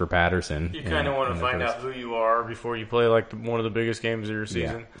 especially for Patterson. You kind of want to find out who you are before you play like one of the biggest games of your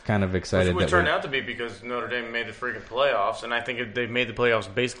season. Yeah, kind of excited. Which would turn out to be because Notre Dame made the freaking playoffs, and I think they made the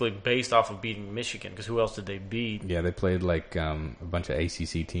playoffs basically based off of beating Michigan, because who else did they beat? Yeah, they played like a bunch of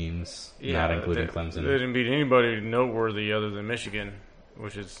ACC teams, not including Clemson. They didn't beat anybody noteworthy other than Michigan,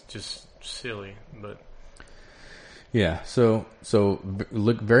 which is just silly, but... Yeah,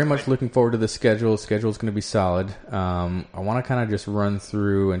 very much looking forward to the schedule. The schedule is going to be solid. I want to kind of just run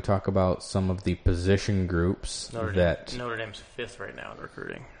through and talk about some of the position groups Notre Dame's 5th right now in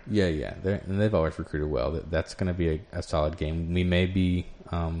recruiting. Yeah, and they've always recruited well. That's going to be a solid game. We may be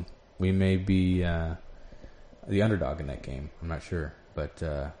the underdog in that game. I'm not sure, but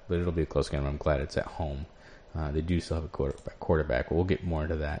it'll be a close game. I'm glad it's at home. They do still have a quarterback, but we'll get more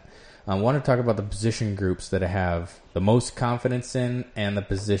into that. I want to talk about the position groups that I have the most confidence in and the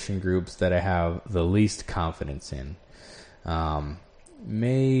position groups that I have the least confidence in. I'll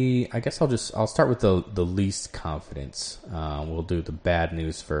start with the least confidence. We'll do the bad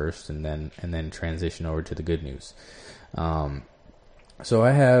news first and then transition over to the good news. So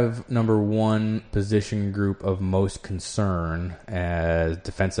I have number 1 position group of most concern as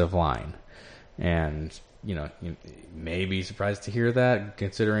defensive line. And you may be surprised to hear that,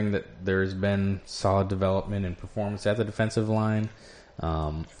 considering that there's been solid development and performance at the defensive line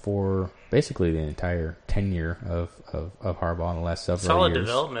for basically the entire tenure of Harbaugh in the last several years. Solid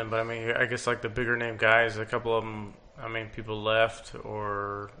development, but I mean, I guess like the bigger name guys, a couple of them, I mean, people left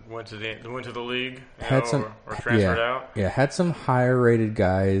or went to the league, or transferred out. Yeah, had some higher rated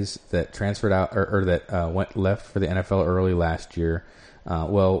guys that transferred out or that left for the NFL early last year.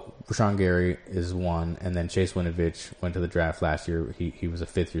 Rashawn Gary is one, and then Chase Winovich went to the draft last year. He was a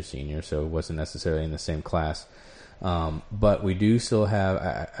 5th-year senior, so wasn't necessarily in the same class. But we do still have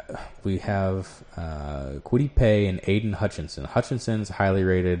Kwity Paye and Aiden Hutchinson. Hutchinson's highly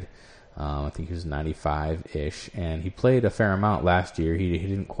rated. I think he was 95-ish, and he played a fair amount last year. He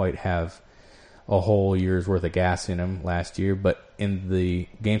didn't quite have a whole year's worth of gas in him last year, but in the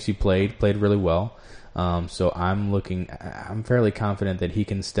games he played really well. So I'm fairly confident that he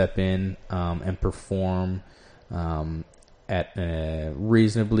can step in and perform at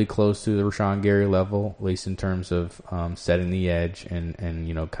reasonably close to the Rashawn Gary level, at least in terms of setting the edge and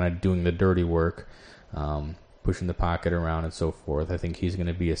kind of doing the dirty work, pushing the pocket around and so forth. I think he's going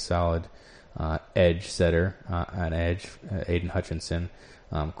to be a solid edge setter on edge, Aiden Hutchinson.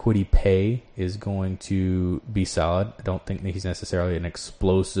 Kwity Paye is going to be solid. I don't think that he's necessarily an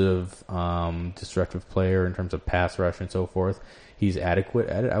explosive, destructive player in terms of pass rush and so forth. He's adequate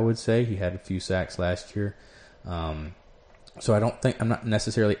at it, I would say. He had a few sacks last year. So I'm not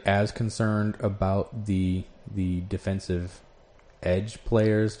necessarily as concerned about the defensive edge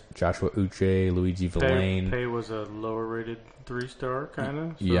players. Joshua Uche, Luigi Villain. Paye was a lower rated 3-star kind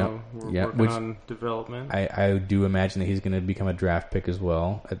of. So we're working on development. I do imagine that he's going to become a draft pick as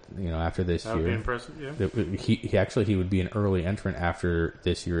well. After this year, that would be impressive. Yeah. He would be an early entrant after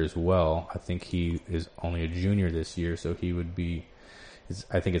this year as well. I think he is only a junior this year, so he would be.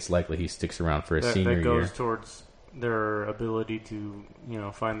 I think it's likely he sticks around for a senior year. That goes towards their ability to,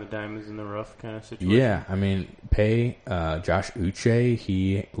 find the diamonds in the rough kind of situation. Yeah, I mean, Paye, Josh Uche,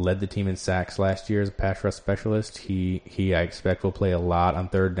 he led the team in sacks last year as a pass rush specialist. He I expect will play a lot on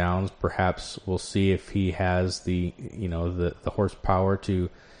third downs. Perhaps we'll see if he has the horsepower to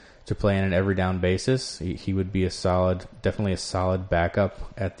play on an every down basis. He would be definitely a solid backup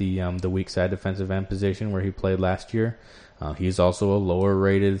at the weak side defensive end position where he played last year. He's also a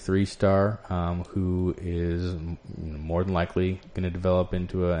lower-rated 3-star who is more than likely going to develop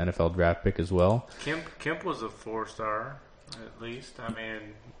into an NFL draft pick as well. Kemp was a 4-star, at least. I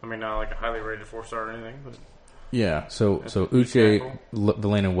mean, not like a highly rated 4-star or anything, but yeah. So Uche,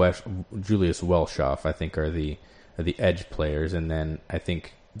 Villain, and Julius Welshoff, I think, are the edge players, and then I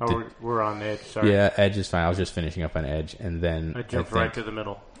think. We're on edge. Sorry. Yeah, edge is fine. I was just finishing up on edge, and then I jumped right to the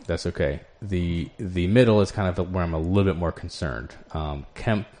middle. That's okay. The middle is kind of where I'm a little bit more concerned.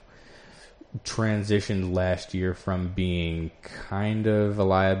 Kemp transitioned last year from being kind of a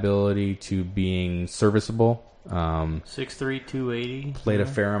liability to being serviceable. 6'3", 280. Played a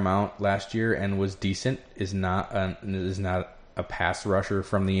fair amount last year and was decent. Is not a pass rusher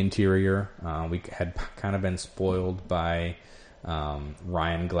from the interior. We had kind of been spoiled by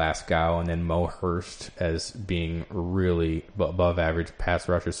Ryan Glasgow and then Mo Hurst as being really above average pass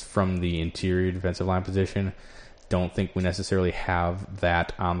rushers from the interior defensive line position. Don't think we necessarily have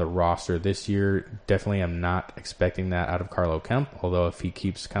that on the roster this year. Definitely am not expecting that out of Carlo Kemp, although if he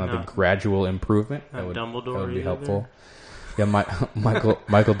keeps kind of the gradual improvement, that would be helpful. Yeah, Michael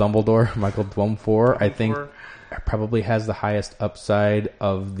Dumbledore, Michael Dwumfor, I think probably has the highest upside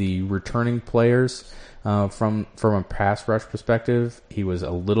of the returning players. From a pass rush perspective, he was a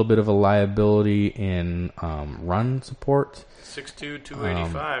little bit of a liability in run support. 6'2",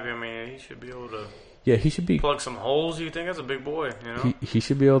 285. I mean, he should be able to. Yeah, he should be plug some holes. You think that's a big boy? He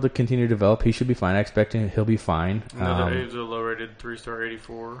should be able to continue to develop. He should be fine. I expect he'll be fine. He's a low-rated 3-star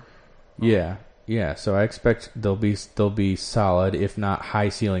 84. Yeah, Yeah, so I expect they'll be solid, if not high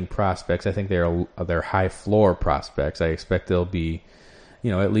ceiling prospects. I think they're high floor prospects. I expect they'll be,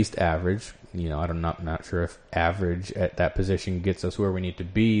 at least average. I'm not sure if average at that position gets us where we need to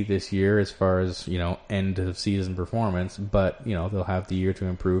be this year as far as, end of season performance, but, they'll have the year to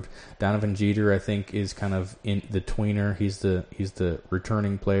improve. Donovan Jeter, I think, is kind of in the tweener. He's the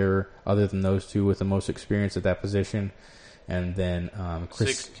returning player other than those two with the most experience at that position. And then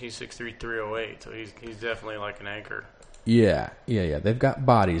Chris, he's 6'3", 308, so he's definitely like an anchor. Yeah. They've got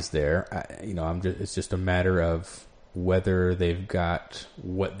bodies there. It's just a matter of whether they've got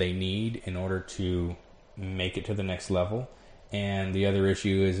what they need in order to make it to the next level. And the other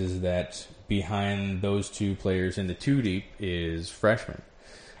issue is that behind those two players in the two deep is freshmen.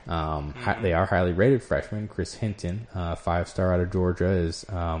 They are highly rated freshmen. Chris Hinton, 5-star out of Georgia, is.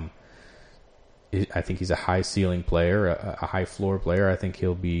 I think he's a high ceiling player, a high floor player. I think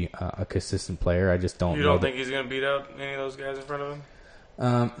he'll be a consistent player. I just don't. You don't think he's going to beat out any of those guys in front of him?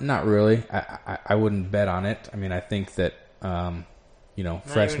 Not really. I wouldn't bet on it. I mean, I think that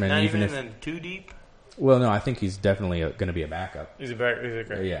freshmen, not even if in too deep. Well, no, I think he's definitely going to be a backup. He's a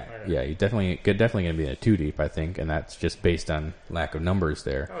great. Yeah, he's definitely going to be a two deep. I think, and that's just based on lack of numbers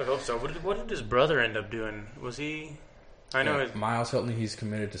there. I would hope so. What did his brother end up doing? Was he? I know Miles Hilton. He's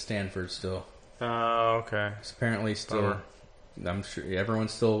committed to Stanford still. Oh, okay. He's apparently still. I'm sure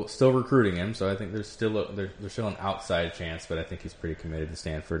everyone's still recruiting him, so I think there's still an outside chance, but I think he's pretty committed to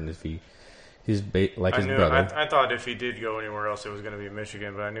Stanford, and if his brother. I thought if he did go anywhere else, it was going to be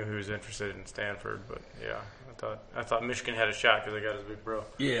Michigan, but I knew he was interested in Stanford. But yeah, I thought Michigan had a shot because they got his big bro.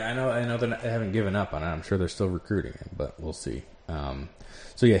 Yeah, I know they haven't given up on it. I'm sure they're still recruiting him, but we'll see.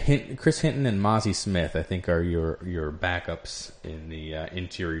 So yeah, Chris Hinton and Mozzie Smith, I think, are your backups in the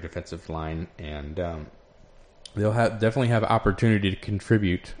interior defensive line, and they'll definitely have opportunity to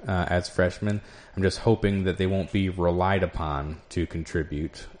contribute as freshmen. I'm just hoping that they won't be relied upon to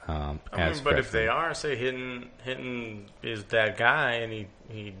contribute as freshmen. But if they are, say Hinton is that guy, and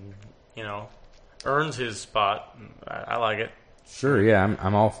he earns his spot, I like it. Sure, yeah,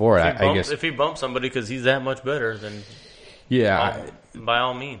 I'm all for it. I guess if he bumps somebody because he's that much better, then by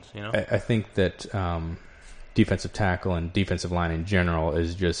all means, I think that defensive tackle and defensive line in general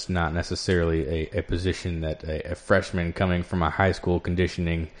is just not necessarily a position that a freshman coming from a high school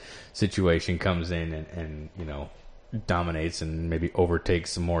conditioning situation comes in and dominates and maybe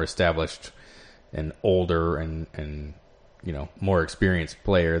overtakes a more established and older and more experienced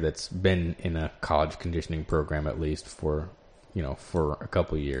player that's been in a college conditioning program at least for a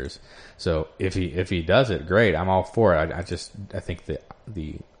couple of years. So if he does it, great. I'm all for it. I think that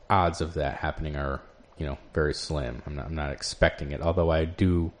the odds of that happening are, very slim. I'm not expecting it, although I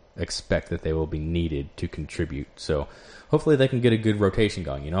do expect that they will be needed to contribute. So hopefully they can get a good rotation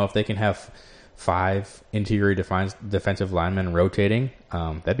going. If they can have 5 interior defensive linemen rotating,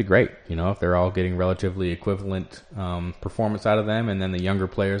 that'd be great. If they're all getting relatively equivalent performance out of them, and then the younger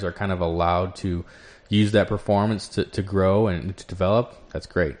players are kind of allowed to use that performance to grow and to develop, that's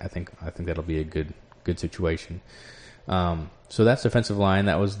great. I think that'll be a good situation. So that's defensive line.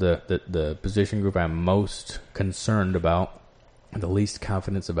 That was the position group I'm most concerned about, the least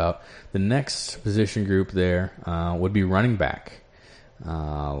confidence about. The next position group there would be running back.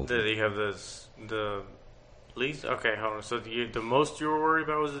 Did he have the least? Okay, hold on. So the most you were worried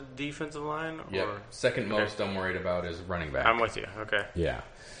about was the defensive line? Yeah. Second most I'm worried about is running back. I'm with you. Okay. Yeah.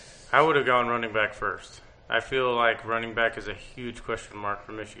 I would have gone running back first. I feel like running back is a huge question mark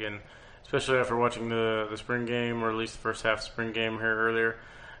for Michigan, especially after watching the spring game, or at least the first half spring game here earlier.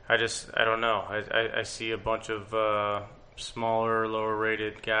 I don't know. I see a bunch of smaller,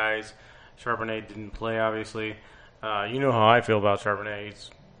 lower-rated guys. Charbonnet didn't play, obviously. You know how I feel about Charbonnet. He's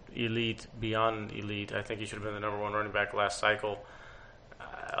elite, beyond elite. I think he should have been the number 1 running back last cycle.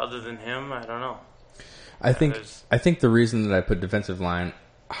 Other than him, I don't know. I think the reason that I put defensive line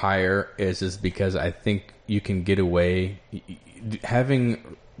higher is because I think you can get away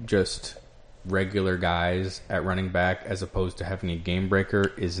having just regular guys at running back as opposed to having a game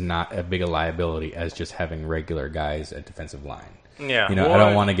breaker is not as big a liability as just having regular guys at defensive line. Yeah, I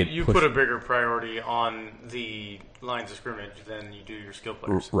don't want to get you pushed. Put a bigger priority on the lines of scrimmage than you do your skill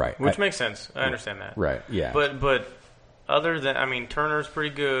players, right? Which makes sense. I understand that, right? Yeah, but other than Turner's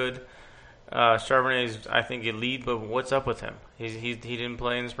pretty good. Charbonnet's, I think, elite, but what's up with him? He didn't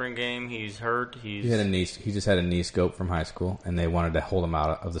play in the spring game. He's hurt. He just had a knee scope from high school, and they wanted to hold him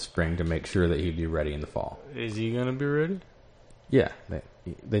out of the spring to make sure that he'd be ready in the fall. Is he going to be ready? Yeah,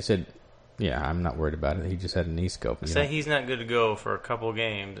 they said Yeah, I'm not worried about it. He just had a knee scope. Say he's not good to go for a couple of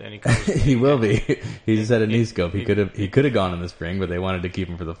games, and he comes. He will be. He just had a knee scope. He could have gone in the spring, but they wanted to keep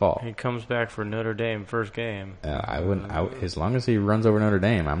him for the fall. He comes back for Notre Dame first game. I wouldn't. As long as he runs over Notre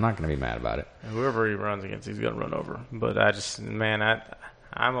Dame, I'm not going to be mad about it. Whoever he runs against, he's going to run over. But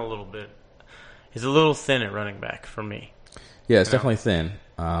I'm a little bit. He's a little thin at running back for me. Yeah, it's definitely thin.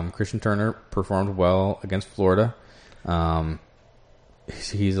 Christian Turner performed well against Florida.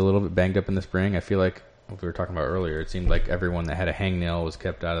 He's a little bit banged up in the spring. I feel like, what we were talking about earlier, it seemed like everyone that had a hangnail was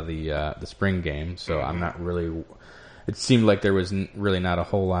kept out of the spring game. So I'm not really. It seemed like there was really not a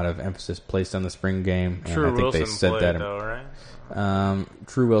whole lot of emphasis placed on the spring game. And True I think Wilson they said played, that. Though, right?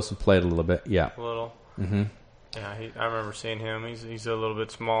 True Wilson played a little bit. Yeah. A little. Mm-hmm. Yeah, I remember seeing him. He's a little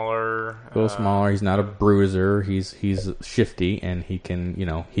bit smaller. A little smaller. He's not a bruiser. He's shifty, and he can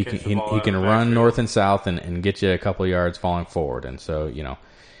he can run north and south and get you a couple yards falling forward. And so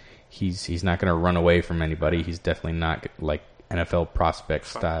he's not going to run away from anybody. He's definitely not like NFL prospect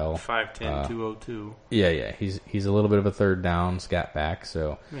style. 5'10", 202. Yeah. He's a little bit of a third down scat back,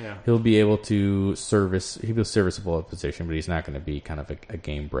 so yeah. he'll be able to service. He'll be serviceable at position, but he's not going to be kind of a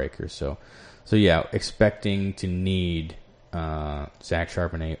game breaker. So yeah, expecting to need Zach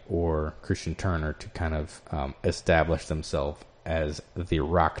Charbonnet or Christian Turner to kind of establish themselves as the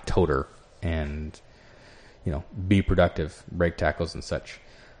rock toter and be productive, break tackles and such.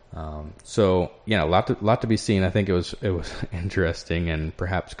 So a lot to be seen. I think it was interesting and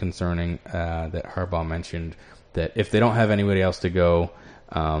perhaps concerning that Harbaugh mentioned that if they don't have anybody else to go,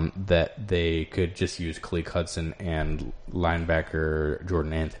 that they could just use Khaleke Hudson and linebacker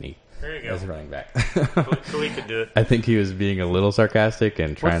Jordan Anthony. There you go. As running back. Khaleke could do it. I think he was being a little sarcastic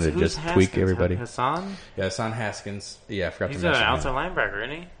and trying to just tweak everybody. Hassan? Yeah, Hassan Haskins. Yeah, I forgot He's to mention an him. outside linebacker,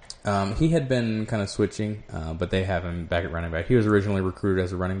 isn't he? He had been kind of switching, but they have him back at running back. He was originally recruited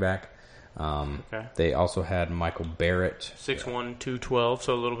as a running back. Okay. They also had Michael Barrett. 6'1", 212,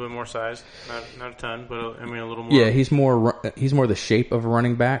 so a little bit more size. Not a ton, but a little more. Yeah, he's more the shape of a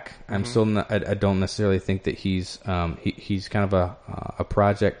running back. I'm still not, I don't necessarily think that he's kind of a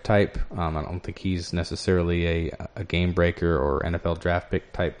project type. I don't think he's necessarily a game breaker or NFL draft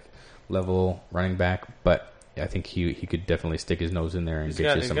pick type level running back, but I think he could definitely stick his nose in there and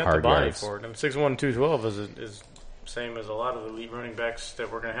get you some hard yards. For it. 6'1", 212 is same as a lot of the elite running backs that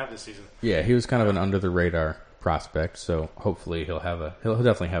we're going to have this season. Yeah, he was kind of an under the radar prospect, so hopefully he'll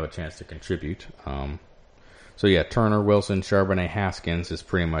definitely have a chance to contribute. So yeah, Turner, Wilson, Charbonnet, Haskins is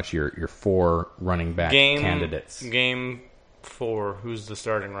pretty much your four running back candidates. Game 4, who's the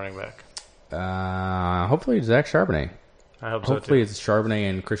starting running back? Hopefully it's Zach Charbonnet. I hope so too. Hopefully it's Charbonnet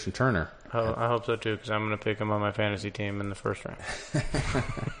and Christian Turner. I hope so too, because I'm going to pick him on my fantasy team in the first round.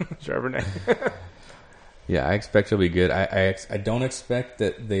 Charbonnet. Yeah, I expect he'll be good. I don't expect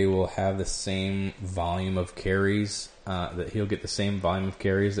that they will have the same volume of carries, that he'll get the same volume of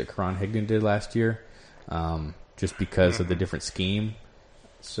carries that Karan Higdon did last year, just because of the different scheme.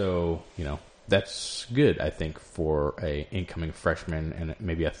 So, that's good, I think, for a incoming freshman and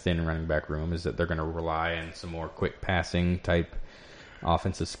maybe a thin running back room, is that they're going to rely on some more quick passing type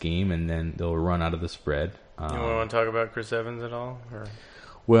offensive scheme, and then they'll run out of the spread. You want to talk about Chris Evans at all? Or?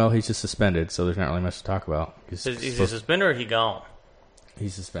 Well, he's just suspended, so there's not really much to talk about. Is he suspended or he gone?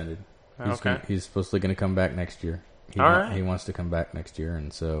 He's suspended. Okay. He's supposedly going to come back next year. He wants to come back next year,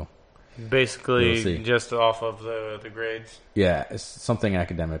 and so basically just off of the grades. Yeah, it's something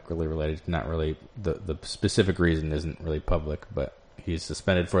academically related. Not really the specific reason isn't really public, but he's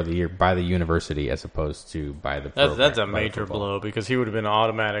suspended for the year by the university as opposed to by the program. That's a major blow because he would have been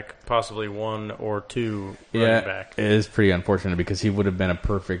automatic, possibly 1 or 2 running back. It is pretty unfortunate because he would have been a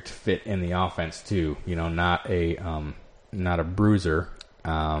perfect fit in the offense too. Not a bruiser,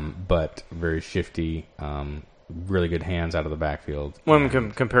 but very shifty, really good hands out of the backfield.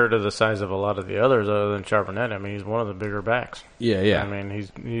 When compared to the size of a lot of the others, other than Charbonnet, I mean, he's one of the bigger backs. Yeah. I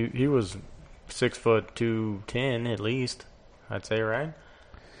mean, he was 6'2", 210 at least. I'd say, right?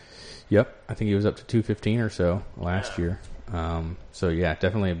 Yep. I think he was up to 215 or so last year. So, yeah,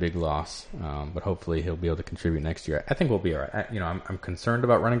 definitely a big loss. But hopefully he'll be able to contribute next year. I think we'll be all right. I'm concerned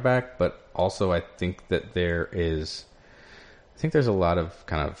about running back, but also I think that there's a lot of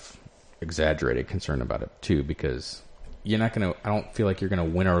kind of exaggerated concern about it, too, because you're not going to – I don't feel like you're going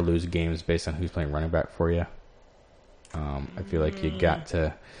to win or lose games based on who's playing running back for you. I feel like you got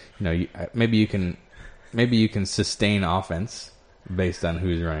to – maybe you can sustain offense based on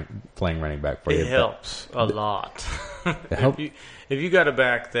who's playing running back for you. It helps a lot. If you got a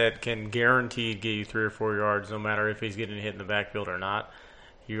back that can guaranteed get you 3 or 4 yards, no matter if he's getting hit in the backfield or not,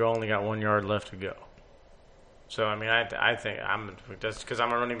 you only got 1 yard left to go. So, I mean, I think just because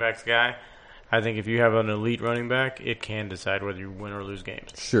I'm a running backs guy, I think if you have an elite running back, it can decide whether you win or lose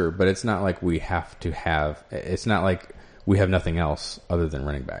games. Sure, but it's not like we have to have. It's not like we have nothing else other than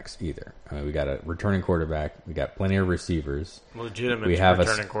running backs either. I mean, we got a returning quarterback. We got plenty of receivers. Legitimate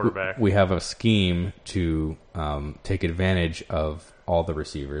returning quarterback. We have a scheme to take advantage of all the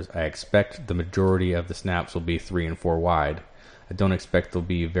receivers. I expect the majority of the snaps will be 3 and 4 wide. I don't expect there'll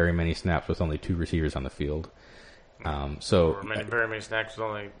be very many snaps with only 2 receivers on the field. Very many snaps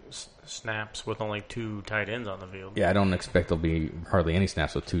with only 2 tight ends on the field. Yeah, I don't expect there'll be hardly any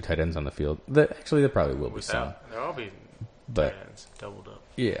snaps with 2 tight ends on the field. Actually, there probably will be some. There'll be tight ends doubled up.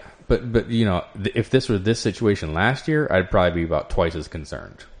 Yeah, but if this were this situation last year, I'd probably be about twice as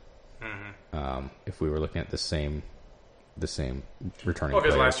concerned. Mm-hmm. If we were looking at the same returning. Well,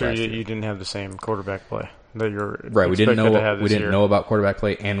 because last year you didn't have the same quarterback play that you're right. We didn't year. know about quarterback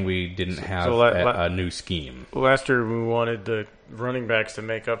play, and we didn't have a new scheme. Last year, we wanted the running backs to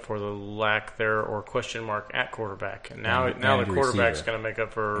make up for the lack there or question mark at quarterback, and now the quarterback's going to make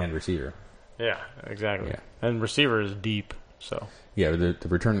up for receiver. Yeah, exactly. Yeah. And receiver is deep, so yeah.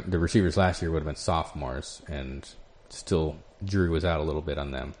 The receivers last year would have been sophomores, and still jury was out a little bit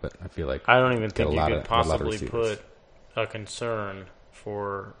on them. But I feel like I don't even think you could possibly put a concern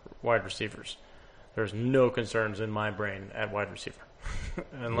for wide receivers. There's no concerns in my brain at wide receiver,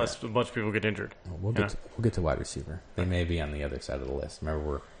 unless a bunch of people get injured. We'll get to wide receiver. They may be on the other side of the list.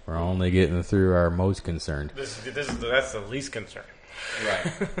 Remember, we're only getting through our most concerned. That's the least concern. Right.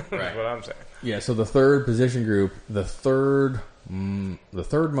 That's what I'm saying. Yeah. So the third position group, the third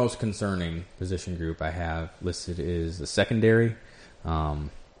most concerning position group I have listed is the secondary. I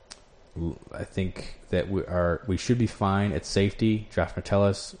think that we should be fine at safety. Josh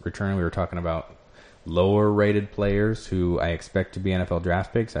Metellus returning. We were talking about lower rated players who I expect to be NFL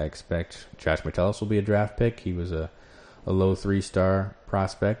draft picks. I expect Josh Metellus will be a draft pick. He was a low 3-star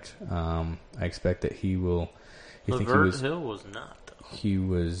prospect. I expect that he will. Lavert Hill was not, though. He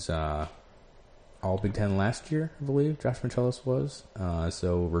was all Big Ten last year, I believe. Josh Metellus was.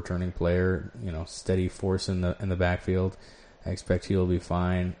 So returning player, steady force in the backfield. I expect he'll be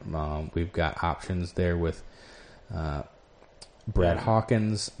fine. We've got options there with Brad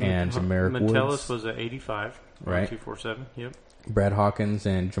Hawkins and Jamarick Woods. Metellus was at 85, right? 247. Yep. Brad Hawkins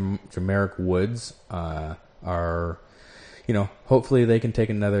and Jamarick Woods are, hopefully they can take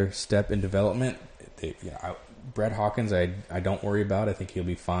another step in development. Brad Hawkins, I don't worry about. I think he'll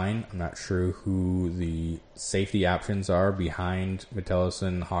be fine. I'm not sure who the safety options are behind Metellus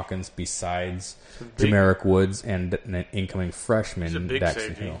and Hawkins besides Jamarick Woods and an incoming freshman. He's a big Daxton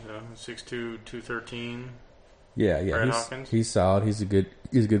safety, Hill. 6'2", 213. Yeah. Hawkins. He's solid. He's a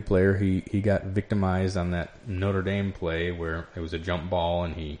good player. He got victimized on that Notre Dame play where it was a jump ball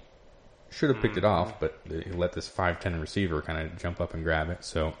and he should have picked it off, but he let this 5'10" receiver kind of jump up and grab it.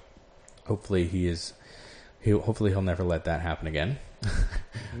 So hopefully he'll never let that happen again.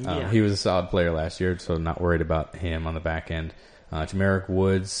 He was a solid player last year, so not worried about him on the back end. Jamarick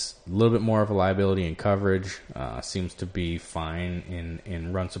Woods, a little bit more of a liability in coverage, seems to be fine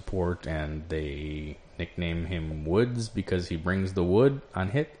in run support, and they nickname him Woods because he brings the wood on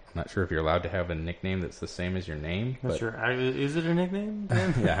hit. I'm not sure if you're allowed to have a nickname that's the same as your name. Not sure. Is it a nickname,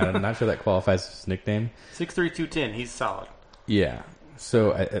 Ben? Yeah, I'm not sure that qualifies as a nickname. 6'3", 210. He's solid. Yeah.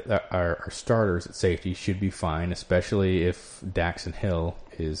 So our starters at safety should be fine, especially if Daxton Hill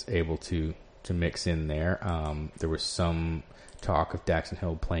is able to mix in there. There was some talk of Daxton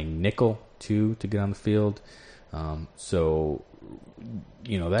Hill playing nickel too to get on the field. So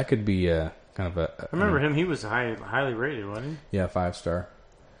that could be a kind of a. I remember him. He was highly rated, wasn't he? Yeah, 5-star.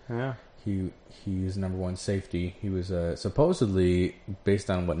 Yeah. He is number 1 safety. He was supposedly, based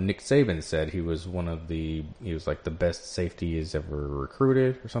on what Nick Saban said, he was like the best safety he's ever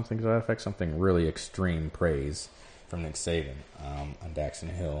recruited or something to that effect. Something really extreme praise from Nick Saban on Daxton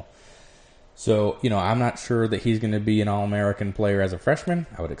Hill. So, I'm not sure that he's going to be an All-American player as a freshman.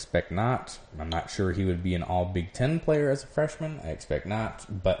 I would expect not. I'm not sure he would be an All-Big Ten player as a freshman. I expect not.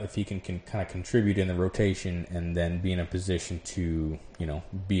 But if he can kind of contribute in the rotation and then be in a position to,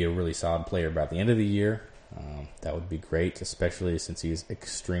 be a really solid player by the end of the year, that would be great, especially since he's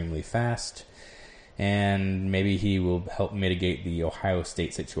extremely fast. And maybe he will help mitigate the Ohio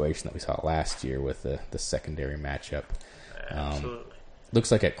State situation that we saw last year with the secondary matchup. Absolutely. Looks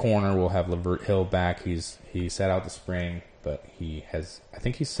like at corner we'll have Lavert Hill back. He sat out the spring, but I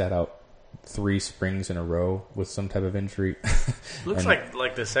think he sat out 3 springs in a row with some type of injury. Looks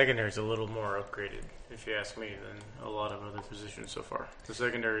like the secondary is a little more upgraded, if you ask me, than a lot of other positions so far. The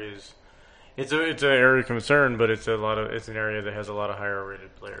secondary is it's an area of concern, but it's an area that has a lot of higher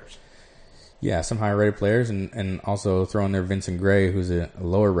rated players. Yeah, some higher rated players, and also throw in there Vincent Gray, who's a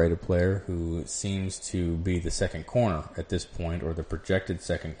lower rated player who seems to be the second corner at this point, or the projected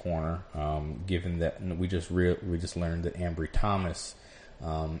second corner. Given that we just learned that Ambry Thomas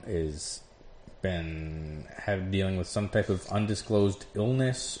is dealing with some type of undisclosed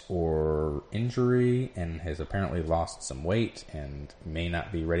illness or injury, and has apparently lost some weight and may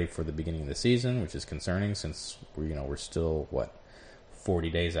not be ready for the beginning of the season, which is concerning since we're still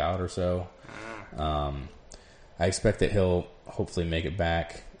 40 days out or so. I expect that he'll hopefully make it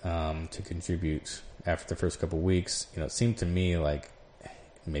back to contribute after the first couple of weeks. It seemed to me like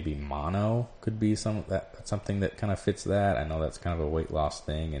maybe mono could be something that kind of fits that. I know that's kind of a weight loss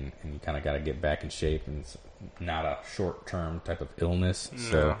thing, and you kind of got to get back in shape, and it's not a short-term type of illness. No.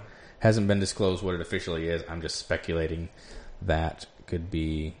 So hasn't been disclosed what it officially is. I'm just speculating that could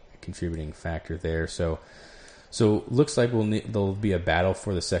be a contributing factor there. So looks like there'll be a battle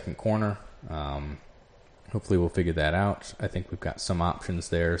for the second corner. Hopefully we'll figure that out. I think we've got some options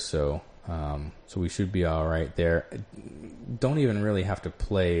there, so we should be all right there. Don't even really have to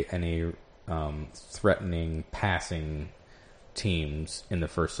play any threatening passing teams in the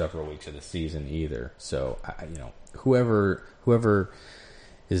first several weeks of the season either. So whoever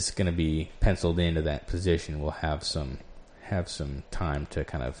is going to be penciled into that position will have some time to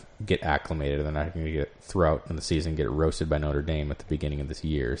kind of get acclimated. They're not going to get throughout in the season get roasted by Notre Dame at the beginning of this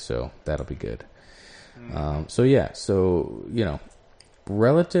year, so that'll be good.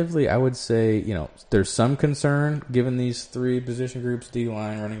 Relatively, I would say, there's some concern given these three position groups,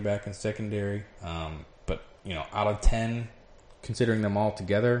 D-line, running back, and secondary. But, out of 10, considering them all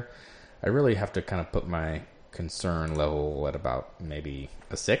together, I really have to kind of put my concern level at about maybe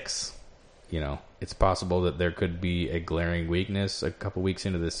a 6. It's possible that there could be a glaring weakness a couple weeks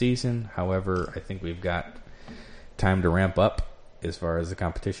into the season. However, I think we've got time to ramp up as far as the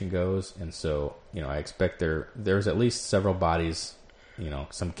competition goes. And so, I expect there's at least several bodies,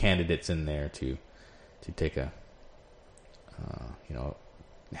 some candidates in there to take have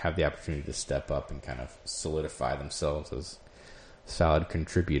the opportunity to step up and kind of solidify themselves as solid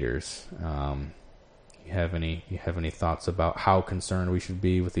contributors. You have any thoughts about how concerned we should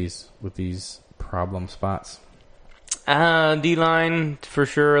be with these problem spots? D-line for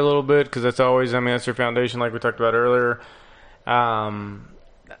sure a little bit, because that's always, that's their foundation like we talked about earlier.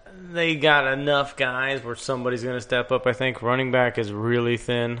 They got enough guys where somebody's going to step up. I think running back is really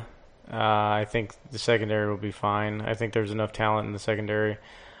thin. I think the secondary will be fine. I think there's enough talent in the secondary.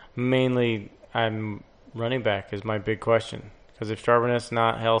 Mainly, running back is my big question, because if Charbonnet's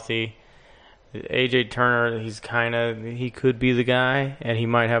not healthy, A.J. Turner, he could be the guy, and he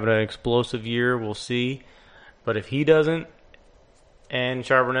might have an explosive year. We'll see. But if he doesn't, and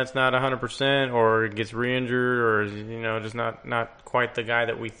Charbonnet's not 100%, or gets re-injured, or just not quite the guy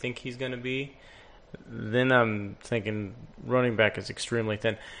that we think he's going to be, then I'm thinking running back is extremely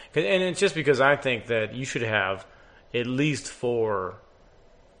thin. And it's just because I think that you should have at least 4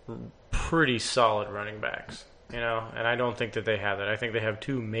 pretty solid running backs. And I don't think that they have that. I think they have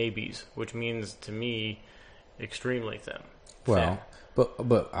 2 maybes, which means to me extremely thin. Well,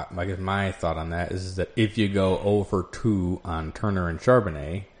 but I guess my thought on that is that if you go over 2 on Turner and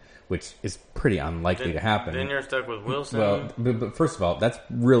Charbonnet, which is pretty unlikely to happen, then you're stuck with Wilson. Well, but first of all, that's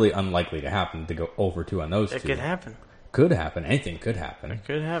really unlikely to happen, to go over 2 on those 2. It could happen. Could happen. Anything could happen. It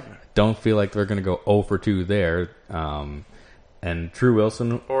could happen. Don't feel like they're going to go over 2 there. And True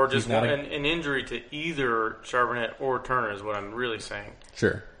Wilson, or just an injury to either Charbonnet or Turner is what I'm really saying.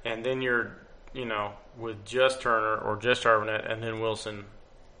 Sure. And then you're, with just Turner or just Charbonnet, and then Wilson,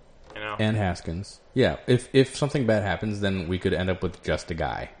 and Haskins. Yeah. If something bad happens, then we could end up with just a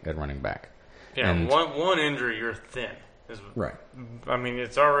guy at running back. Yeah. And one injury, you're thin. Right.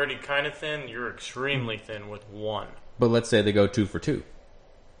 It's already kind of thin. You're extremely thin with 1. But let's say they go 2 for 2.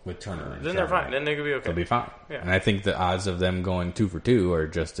 With Turner and then they're fine. Then they could be okay. They'll be fine. Yeah. And I think the odds of them going 2 for 2 are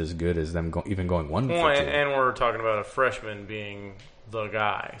just as good as them even going 1 for 2. And we're talking about a freshman being the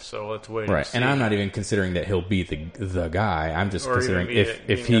guy, so let's wait and see. And I'm not even considering that he'll be the guy. I'm just considering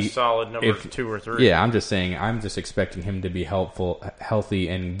if he's a solid number 2 or 3. Yeah, I'm just expecting him to be healthy,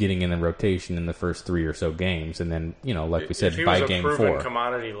 and getting in the rotation in the first 3 or so games, and then like we said, by game 4. If he was a proven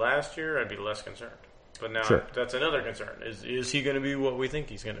commodity last year, I'd be less concerned. But now that's another concern. Is he going to be what we think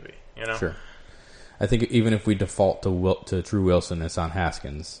he's going to be? Sure. I think even if we default to True Wilson and on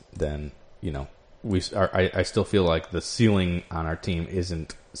Haskins, then I still feel like the ceiling on our team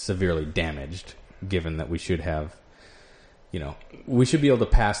isn't severely damaged, given that we should have, we should be able to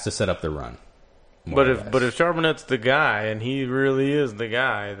pass to set up the run. But if Charbonnet's the guy, and he really is the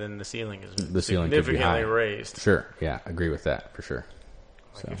guy, then the ceiling is significantly raised. Sure. Yeah, agree with that for sure.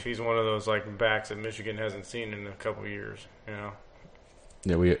 Like if he's one of those like backs that Michigan hasn't seen in a couple years, you know.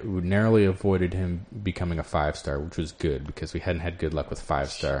 Yeah, we narrowly avoided him becoming a 5-star, which was good because we hadn't had good luck with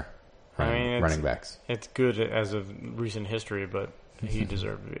 5-star running backs. It's good as of recent history, but he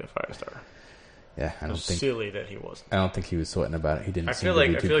deserved to be a 5-star. Yeah, I don't think silly that he wasn't. I don't think he was sweating about it. He didn't seem to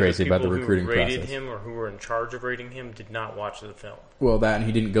be too crazy about the recruiting process. Who rated him or who were in charge of rating him did not watch the film. Well, that and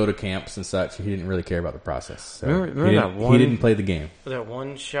he didn't go to camps and such. He didn't really care about the process. So remember he didn't play the game. That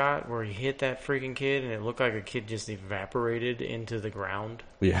one shot where he hit that freaking kid and it looked like a kid just evaporated into the ground.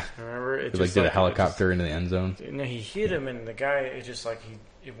 Yeah, remember? It just did a helicopter into the end zone. No, he hit him and the guy. It just like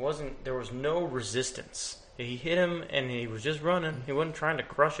it wasn't. There was no resistance. He hit him and he was just running. He wasn't trying to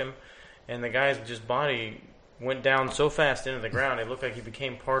crush him. And the guy's just body went down so fast into the ground, it looked like he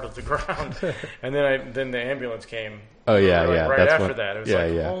became part of the ground. And then the ambulance came. Oh yeah, yeah. Right after that, it was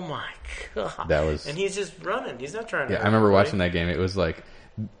oh my god. That was. And he's just running. He's not trying to. Yeah, I remember watching that game. It was like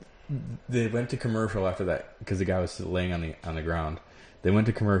they went to commercial after that because the guy was still laying on the ground. They went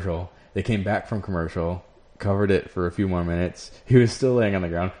to commercial. They came back from commercial. Covered it for a few more minutes. He was still laying on the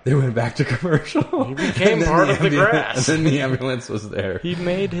ground. They went back to commercial. He became part of the grass. And then the ambulance was there. He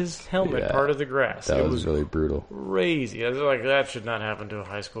made his helmet part of the grass. That was really brutal. Crazy. I was like, that should not happen to a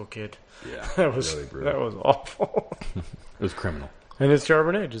high school kid. Yeah, that was really brutal. That was awful. It was criminal. And it's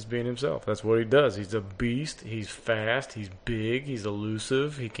Charbonnet just being himself. That's what he does. He's a beast. He's fast. He's big. He's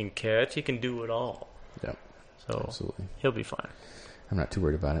elusive. He can catch. He can do it all. Yep. So absolutely, he'll be fine. I'm not too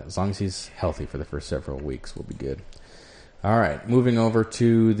worried about it. As long as he's healthy for the first several weeks, we'll be good. All right, moving over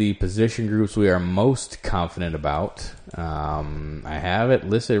to the position groups we are most confident about. I have it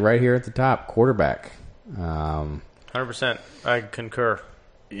listed right here at the top, quarterback. 100%. I concur.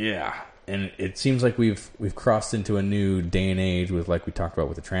 Yeah, and it seems like we've crossed into a new day and age with, like we talked about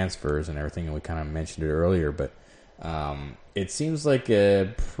with the transfers and everything, and we kind of mentioned it earlier, but it seems like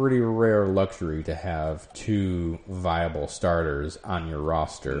a pretty rare luxury to have 2 viable starters on your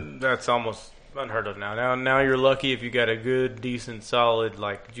roster. That's almost unheard of now. Now you're lucky if you got a good, decent, solid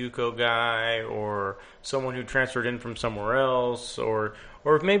like JUCO guy or someone who transferred in from somewhere else, or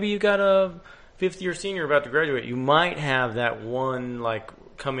if maybe you got a 5th-year senior about to graduate. You might have that one like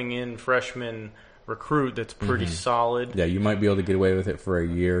coming in freshman recruit that's pretty solid. Yeah, you might be able to get away with it for a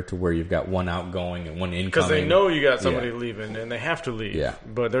year to where you've got one outgoing and one incoming. Because they know you got somebody leaving, and they have to leave. Yeah.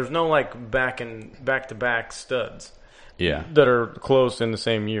 But there's no like back-to-back studs. Yeah. That are close in the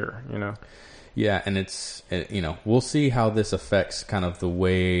same year, you know. Yeah, and we'll see how this affects kind of the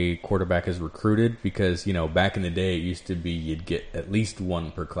way quarterback is recruited because, back in the day it used to be you'd get at least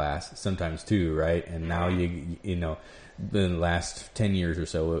 1 per class, sometimes 2, right? And now in the last 10 years or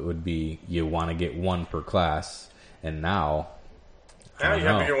so it would be you want to get 1 per class, and now you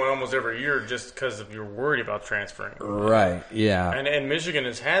have to get one almost every year just because you're worried about transferring. Right, yeah. And Michigan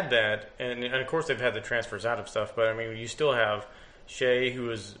has had that, and of course they've had the transfers out of stuff, but I mean you still have Shea, who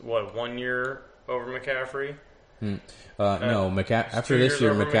is 1 year over McCaffrey. No, after this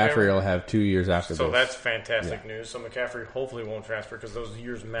year, McCaffrey will have 2 years after this. So that's fantastic news. So McCaffrey hopefully won't transfer because those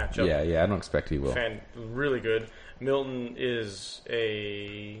years match up. Yeah, I don't expect he will. Really good. Milton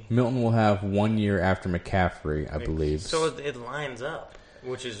will have 1 year after McCaffrey, I believe. So it lines up,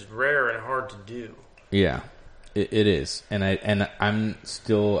 which is rare and hard to do. Yeah, it is. And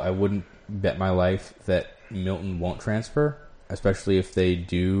I wouldn't bet my life that Milton won't transfer, especially if they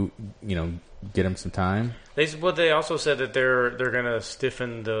do, get him some time. They also said that they're going to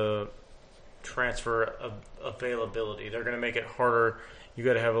stiffen the transfer availability. They're going to make it harder. You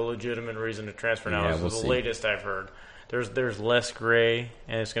got to have a legitimate reason to transfer now. Yeah, this is the latest I've heard. There's less gray,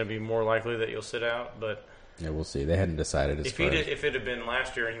 and it's going to be more likely that you'll sit out. But yeah, we'll see. They hadn't decided. If it had been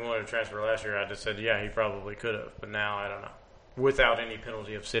last year and he wanted to transfer last year, I'd have said he probably could have. But now I don't know. Without any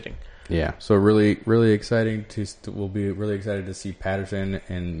penalty of sitting. Yeah, so really, really exciting we'll be really excited to see Patterson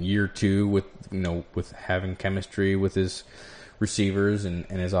in year 2 with having chemistry with his receivers and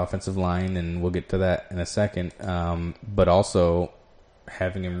his offensive line, and we'll get to that in a second. But also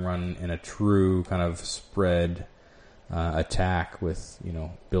having him run in a true kind of spread attack with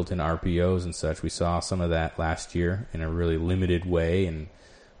built-in RPOs and such. We saw some of that last year in a really limited way, and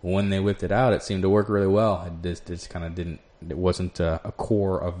when they whipped it out, it seemed to work really well. It just kind of didn't. It wasn't a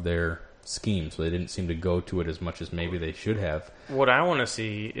core of their scheme, so they didn't seem to go to it as much as maybe they should have. What I want to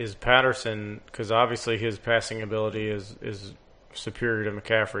see is Patterson, because obviously his passing ability is superior to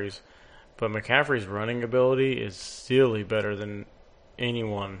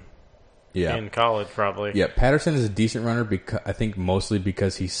in college, probably. Yeah, Patterson is a decent runner because I think mostly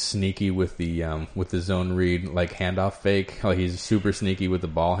because he's sneaky with the zone read, like handoff fake. Like he's super sneaky with the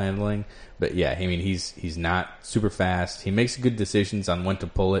ball handling. But yeah, I mean he's not super fast. He makes good decisions on when to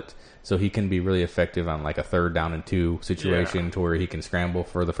pull it, so he can be really effective on like a 3rd down and 2 situation to where he can scramble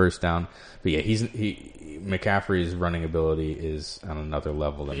for the first down. But yeah, McCaffrey's running ability is on another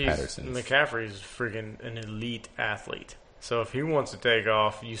level than Patterson's. McCaffrey's freaking an elite athlete. So if he wants to take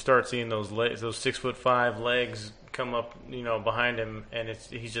off, you start seeing those 6'5" legs come up, behind him, and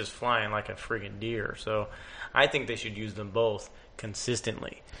he's just flying like a friggin' deer. So I think they should use them both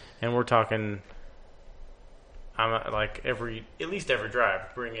consistently. And we're talking, at least every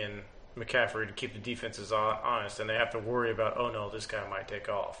drive, bring in McCaffrey to keep the defenses honest, and they have to worry about, oh no, this guy might take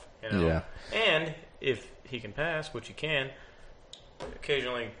off. Yeah. And if he can pass, which he can,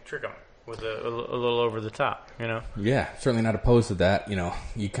 occasionally trick him with a little over the top, Yeah, certainly not opposed to that.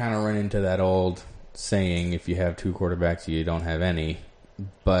 You kind of run into that old saying, if you have 2 quarterbacks, you don't have any.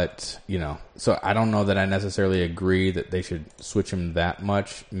 But, so I don't know that I necessarily agree that they should switch him that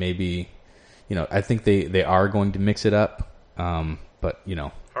much. Maybe, I think they are going to mix it up. But,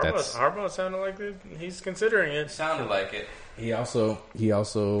 Harbaugh sounded like he's considering it. Sounded like it. He also, he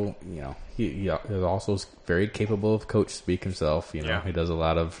is also very capable of coach speak himself. He does a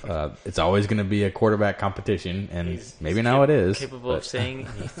lot of. It's always going to be a quarterback competition, and maybe now it is capable of saying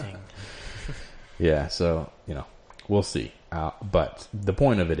anything. Yeah, so we'll see. But the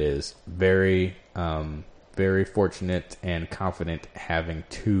point of it is very, very fortunate and confident having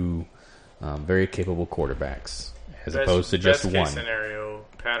 2 very capable quarterbacks as opposed to just one. Best case scenario,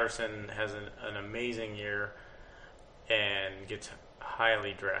 Patterson has an amazing year and gets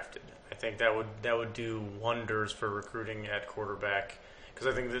highly drafted. I think that would do wonders for recruiting at quarterback, because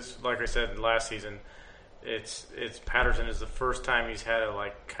I think this, like I said last season, it's Patterson is the first time he's had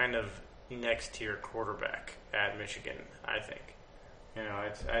a kind of next tier quarterback at Michigan. I think,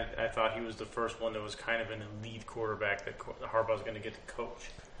 I thought he was the first one that was kind of an elite quarterback that Harbaugh's going to get to coach.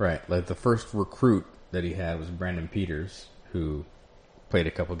 Right, like the first recruit that he had was Brandon Peters, who played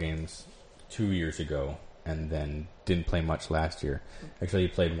a couple games 2 years ago and then didn't play much last year. Actually, he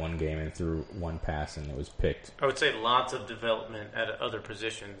played 1 game and threw 1 pass, and it was picked. I would say lots of development at other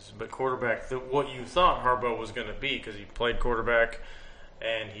positions, but quarterback, what you thought Harbaugh was going to be, because he played quarterback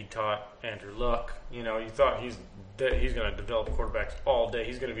and he taught Andrew Luck. You thought he's going to develop quarterbacks all day.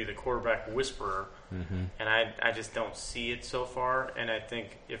 He's going to be the quarterback whisperer, and I just don't see it so far. And I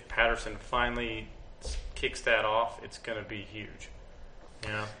think if Patterson finally kicks that off, it's going to be huge.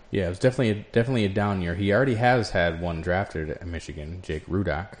 Yeah, it was definitely a down year. He already has had 1 drafted at Michigan, Jake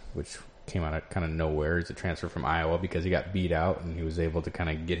Rudock, which came out of kind of nowhere. He's a transfer from Iowa because he got beat out, and he was able to kind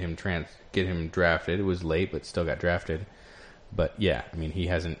of get him drafted. It was late, but still got drafted. But yeah, I mean, he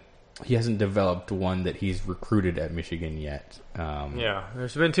hasn't developed one that he's recruited at Michigan yet.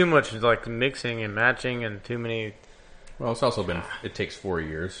 There's been too much mixing and matching, and too many. Well, it's also been. It takes 4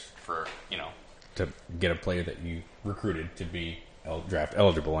 years for to get a player that you recruited to be draft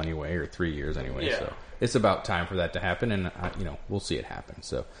eligible anyway, or 3 years anyway. Yeah. So it's about time for that to happen, and we'll see it happen.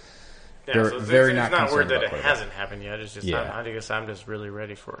 So they're so very not. It's not weird that it hasn't happened yet. It's just I guess I'm just really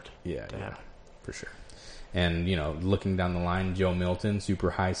ready for it. To happen for sure. And looking down the line, Joe Milton, super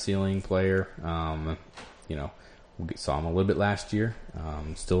high ceiling player. We saw him a little bit last year.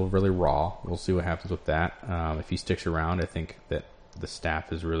 Still really raw. We'll see what happens with that. If he sticks around, I think that the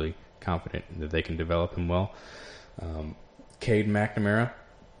staff is really confident that they can develop him well. Cade McNamara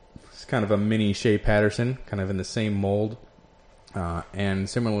is kind of a mini Shea Patterson, kind of in the same mold. And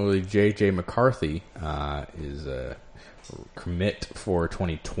similarly, J.J. McCarthy is a commit for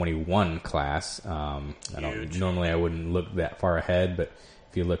 2021 class. Normally I wouldn't look that far ahead, but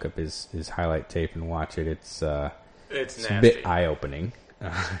if you look up his highlight tape and watch it, it's a bit eye-opening.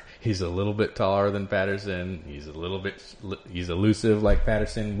 He's a little bit taller than Patterson. He's elusive like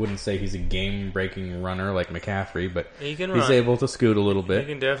Patterson. Wouldn't say he's a game-breaking runner like McCaffrey, but he's able to scoot a little bit. He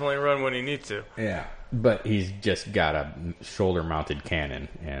can definitely run when he needs to. Yeah, but he's just got a shoulder-mounted cannon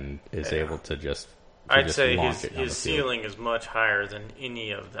and is able to just. I'd say his ceiling is much higher than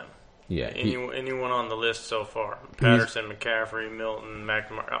any of them. Yeah, anyone on the list so far. Patterson, McCaffrey, Milton,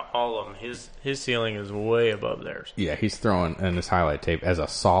 McNamara, all of them. His ceiling is way above theirs. Yeah, he's throwing, in this highlight tape, as a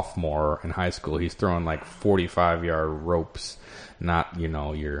sophomore in high school, he's throwing 45-yard ropes not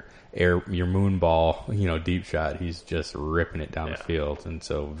your moon ball, deep shot. He's just ripping it down the field, and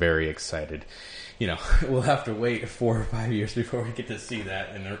so very excited. We'll have to wait 4 or 5 years before we get to see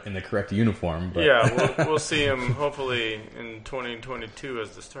that in the correct uniform. But yeah, we'll see him hopefully in 2022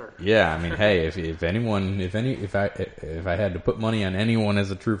 as the starter. Yeah, I mean, hey, if I had to put money on anyone as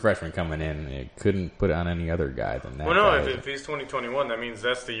a true freshman coming in, I couldn't put it on any other guy than that. Well, no, guy. if he's 2021, that means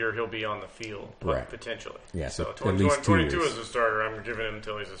that's the year he'll be on the field, right? Potentially. Yeah, so at least 22 as a starter, I'm giving him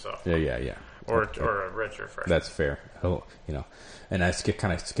until he's a sophomore. Yeah. Or a redshirt freshman. That's fair. And I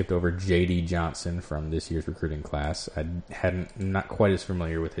skipped over J.D. Johnson from this year's recruiting class. Not quite as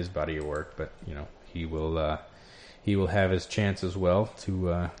familiar with his body of work, but he will have his chance as well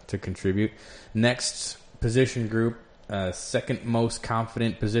to contribute. Next position group, second most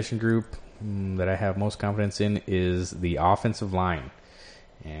confident position group that I have most confidence in is the offensive line,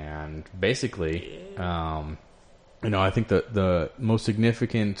 and basically, I think the most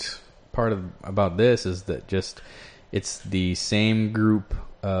significant part about this is that it's the same group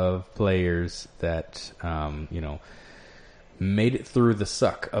of players that made it through the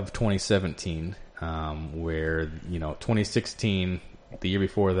suck of 2017, where 2016, the year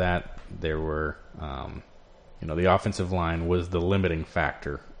before that, there were the offensive line was the limiting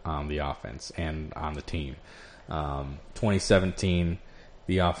factor on the offense and on the team. 2017,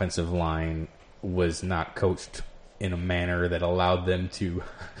 the offensive line was not coached in a manner that allowed them to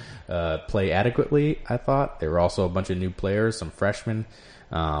play adequately, I thought. There were also a bunch of new players, some freshmen,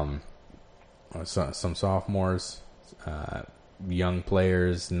 some sophomores, young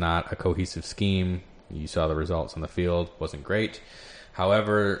players, not a cohesive scheme. You saw the results on the field. Wasn't great.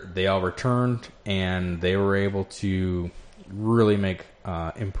 However, they all returned, and they were able to really make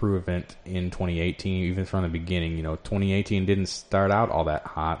improvement in 2018, even from the beginning. 2018 didn't start out all that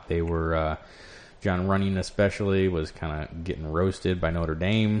hot. They were... John Runyon especially was kind of getting roasted by Notre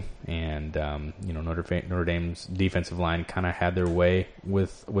Dame, and Notre Dame's defensive line kind of had their way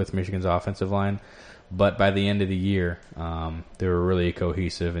with Michigan's offensive line. But by the end of the year, they were really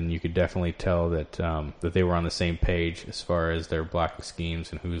cohesive, and you could definitely tell that they were on the same page as far as their blocking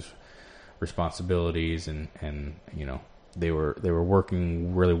schemes and whose responsibilities, and they were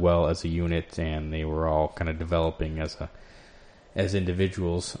working really well as a unit, and they were all kind of developing as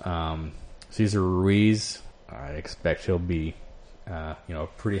individuals. Cesar Ruiz, I expect he'll be, a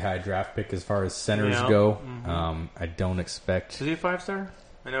pretty high draft pick as far as centers go. Mm-hmm. I don't expect. Is he a 5-star?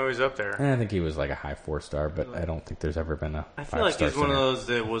 I know he's up there. I think he was like a high 4-star, but I don't think there's ever been a 5-star. I feel like he's one of those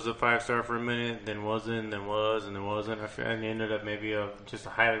that was a 5-star for a minute, then wasn't, then was, and then wasn't. And he ended up maybe just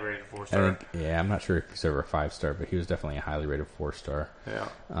a highly rated 4-star. I'm not sure if he's ever a 5-star, but he was definitely a highly rated 4-star. Yeah.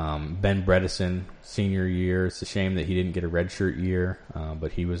 Ben Bredesen, senior year. It's a shame that he didn't get a redshirt year,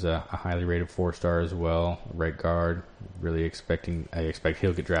 but he was a highly rated 4-star as well. Right guard. I expect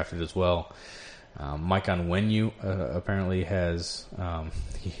he'll get drafted as well. Mike Onwenu apparently has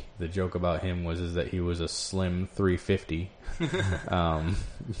the joke about him is that he was a slim 350,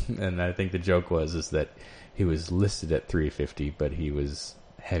 and I think the joke is that he was listed at 350, but he was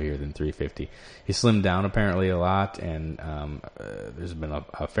heavier than 350. He slimmed down apparently a lot, and there's been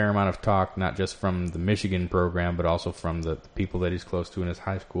a fair amount of talk, not just from the Michigan program, but also from the people that he's close to in his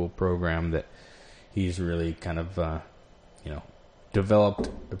high school program, that he's really kind of developed,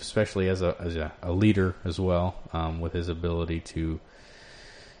 especially as a leader as well, with his ability to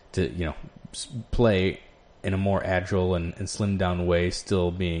play in a more agile and slimmed down way, still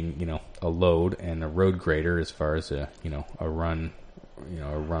being a load and a road grader as far as a run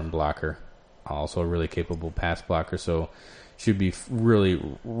blocker, also a really capable pass blocker. So should be really,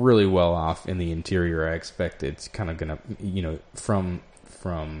 really well off in the interior. I expect it's kind of gonna from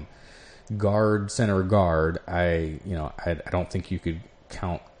center guard, I don't think you could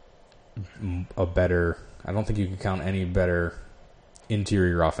count any better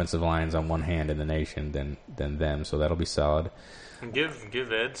interior offensive lines on one hand in the nation than them. So that'll be solid. And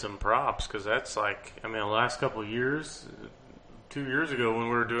give Ed some props, because that's the last couple of years, 2 years ago when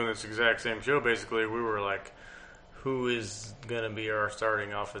we were doing this exact same show, basically we were like, who is going to be our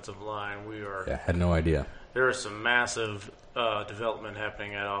starting offensive line? Had no idea. There is some massive development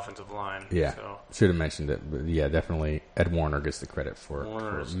happening at offensive line. Yeah, so. Should have mentioned it. But yeah, definitely Ed Warner gets the credit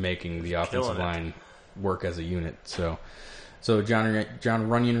for making the offensive line work as a unit. So John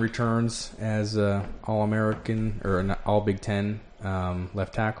Runyon returns as All-American or an All-Big Ten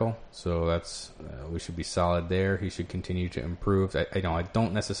left tackle. So that's we should be solid there. He should continue to improve. I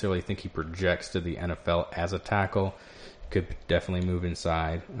don't necessarily think he projects to the NFL as a tackle. Could definitely move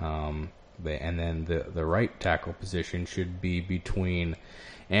inside. And then the right tackle position should be between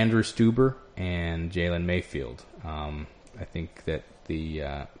Andrew Stuber and Jalen Mayfield. I think that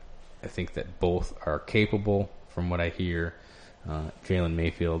both are capable. From what I hear, Jalen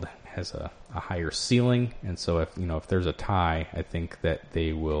Mayfield has a higher ceiling, and so if there's a tie, I think that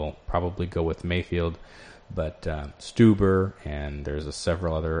they will probably go with Mayfield. But Stuber, and there's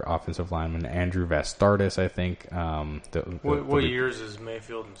several other offensive linemen. Andrew Vastardis, I think. What years is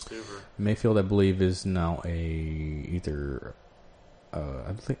Mayfield and Stuber? Mayfield, I believe, is now I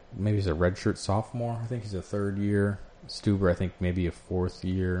think maybe he's a redshirt sophomore. I think he's a third year. Stuber, I think maybe a fourth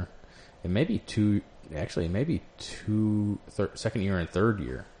year. And maybe two. Actually, maybe second year and third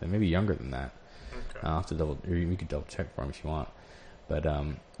year. They may be younger than that. Okay. I'll have to you could double check for him if you want.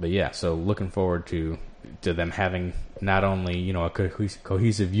 But yeah, so looking forward to them having not only a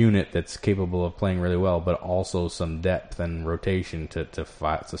cohesive unit that's capable of playing really well, but also some depth and rotation to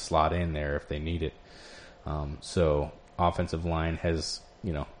slot in there if they need it. So offensive line has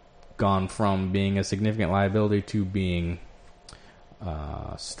gone from being a significant liability to being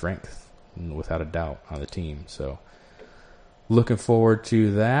strength, without a doubt, on the team. So looking forward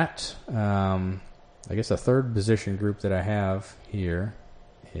to that. I guess a third position group that I have here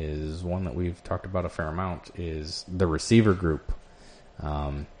is one that we've talked about a fair amount, is the receiver group.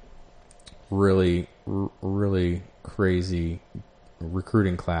 Really crazy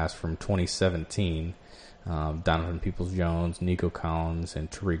recruiting class from 2017. Donovan Peoples-Jones, Nico Collins, and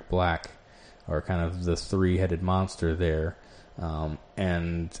Tariq Black are kind of the three-headed monster there.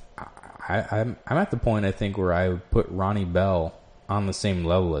 And I'm at the point, I think, where I would put Ronnie Bell on the same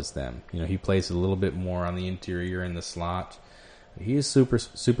level as them. He plays a little bit more on the interior in the slot. He is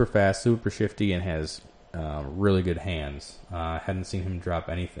super fast, super shifty, and has really good hands. Hadn't seen him drop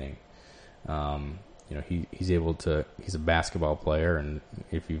anything. He's able to. He's a basketball player, and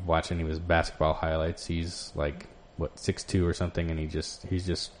if you've watched any of his basketball highlights, he's like 6'2" or something, and he's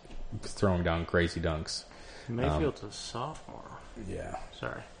just throwing down crazy dunks. Mayfield's a sophomore. Yeah.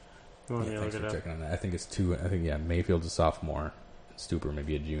 Sorry. You want me to look it up? Checking on that. I think it's two. I think Mayfield's a sophomore. Stuber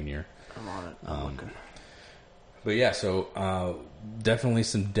maybe a junior. I'm on it. I'm looking. But yeah, so definitely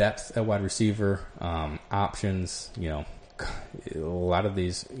some depth at wide receiver, options. A lot of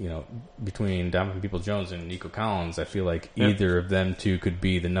these, between Donovan Peoples-Jones and Nico Collins, I feel like either of them two could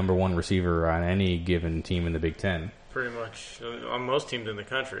be the number one receiver on any given team in the Big Ten. Pretty much on most teams in the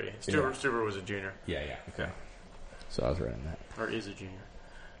country. Stuber was a junior. Yeah. Okay. So I was right on that. Or is a junior.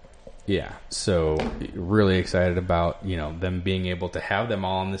 Yeah, so really excited about them being able to have them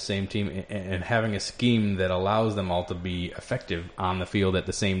all on the same team and having a scheme that allows them all to be effective on the field at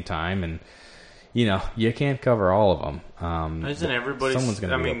the same time. And you can't cover all of them. Isn't everybody? Someone's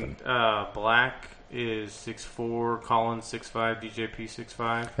going to be open. Black is 6'4", Collins 6'5", DJP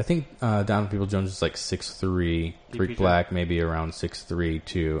 6'5". I think Donovan Peoples-Jones is like 6'3", Tariq Black maybe around 6'3"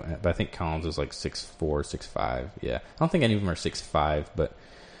 too, but I think Collins is like 6'4", 6'5". Yeah, I don't think any of them are 6'5", but.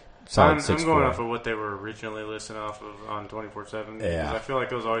 I'm going off of what they were originally listed off of on 24/7. Yeah. I feel like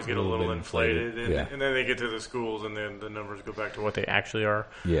those always get a little inflated, and, yeah. and then they get to the schools, and then the numbers go back to what they actually are.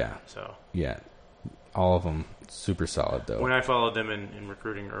 Yeah. So yeah, all of them super solid though. When I followed them in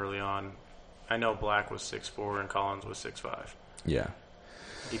recruiting early on, I know Black was 6'4" and Collins was 6'5". Yeah.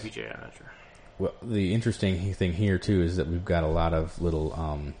 DPJ, I'm not sure. Well, the interesting thing here too is that we've got a lot of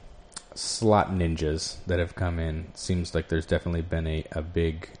little slot ninjas that have come in. Seems like there's definitely been a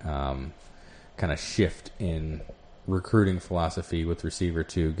big kind of shift in recruiting philosophy with receiver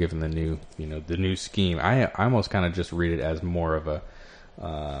too, given the new scheme. I almost kind of just read it as more of a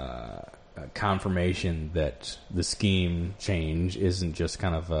confirmation that the scheme change isn't just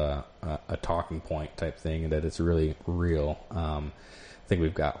kind of a talking point type thing, that it's really real. I think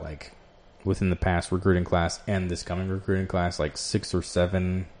we've got within the past recruiting class and this coming recruiting class 6 or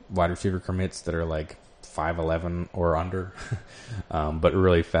 7 wide receiver commits that are 5'11" or under, but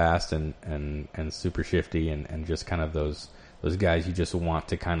really fast and super shifty and just kind of those guys you just want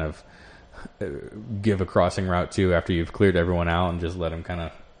to kind of give a crossing route to after you've cleared everyone out and just let them kind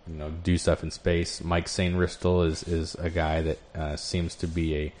of do stuff in space. Mike Sainristil is a guy that seems to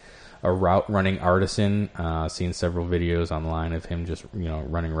be a route running artisan. Seen several videos online of him just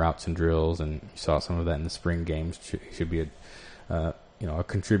running routes and drills, and you saw some of that in the spring games. He should be a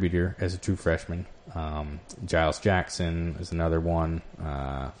contributor as a true freshman. Giles Jackson is another one.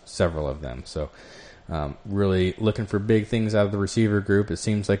 Several of them. So really looking for big things out of the receiver group. It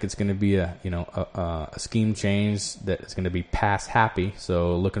seems like it's going to be a scheme change that is going to be pass happy.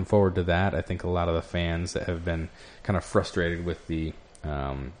 So looking forward to that. I think a lot of the fans that have been kind of frustrated with the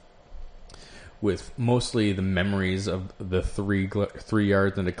with mostly the memories of the 3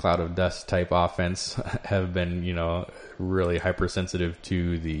 yards in a cloud of dust type offense, have been, really hypersensitive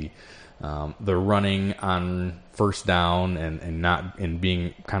to the running on first down and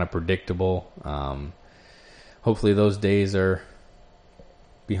being kind of predictable. Hopefully those days are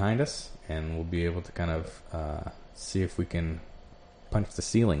behind us, and we'll be able to kind of see if we can punch the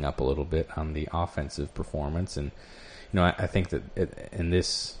ceiling up a little bit on the offensive performance. And I think that in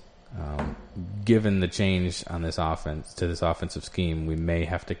this, given the change on this offense to this offensive scheme, we may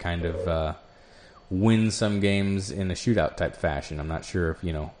have to kind of win some games in a shootout type fashion. I'm not sure if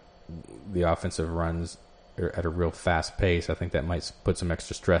the offensive runs are at a real fast pace. I think that might put some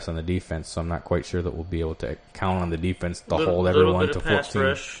extra stress on the defense. So I'm not quite sure that we'll be able to count on the defense to hold everyone to 14. Pass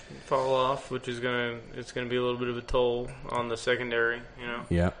rush fall off, which is gonna be a little bit of a toll on the secondary.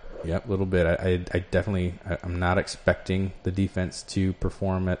 Yep, a little bit. I definitely I'm not expecting the defense to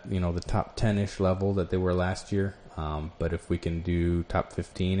perform at the top 10-ish level that they were last year. But if we can do top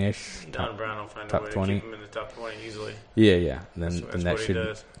 15-ish, Don Brown will find top a way 20. to keep him in the top 20 easily. Yeah. That's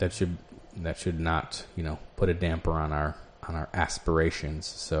That should not put a damper on our aspirations.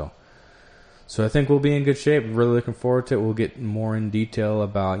 So I think we'll be in good shape. Really looking forward to it. We'll get more in detail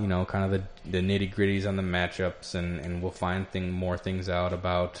about kind of the nitty gritties on the matchups, and we'll find more things out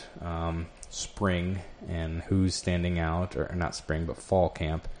about spring and who's standing out, or not spring but fall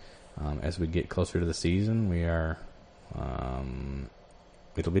camp. As we get closer to the season, we are.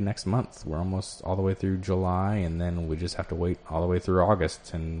 It'll be next month. We're almost all the way through July, and then we just have to wait all the way through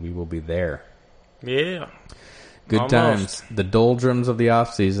August, and we will be there. Yeah. Good almost. Times. The doldrums of the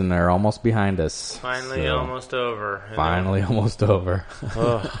off season are almost behind us. Finally almost over. Almost over.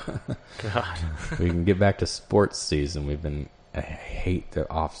 Oh, God. We can get back to sports season. I hate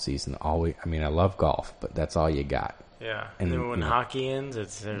the off season. I love golf, but that's all you got. Yeah. And then when hockey ends,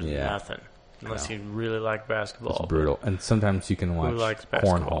 there's nothing. Unless you really like basketball. It's brutal. And sometimes you can watch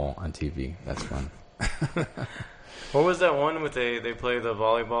cornhole on TV. That's fun. What was that one with they play the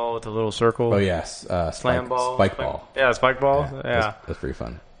volleyball with the little circle? Oh, yes. Slam ball? Spike ball. Yeah, spike ball. Yeah. That's pretty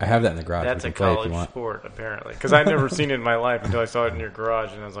fun. I have that in the garage. That's a college sport, apparently. Because I'd never seen it in my life until I saw it in your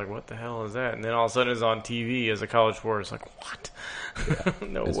garage, and I was like, what the hell is that? And then all of a sudden it's on TV as a college sport. It's like, what? Yeah,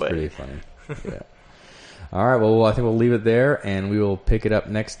 no it's way. It's pretty funny. Yeah. All right, well, I think we'll leave it there, and we will pick it up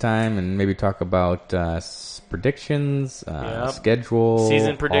next time and maybe talk about predictions, schedule,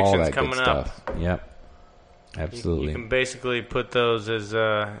 season predictions all that coming good stuff. up. Yep, absolutely. You can basically put those as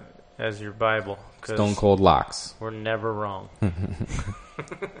your Bible. Stone cold locks. We're never wrong.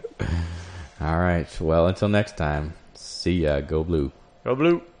 All right, well, until next time, see ya. Go Blue. Go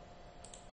Blue.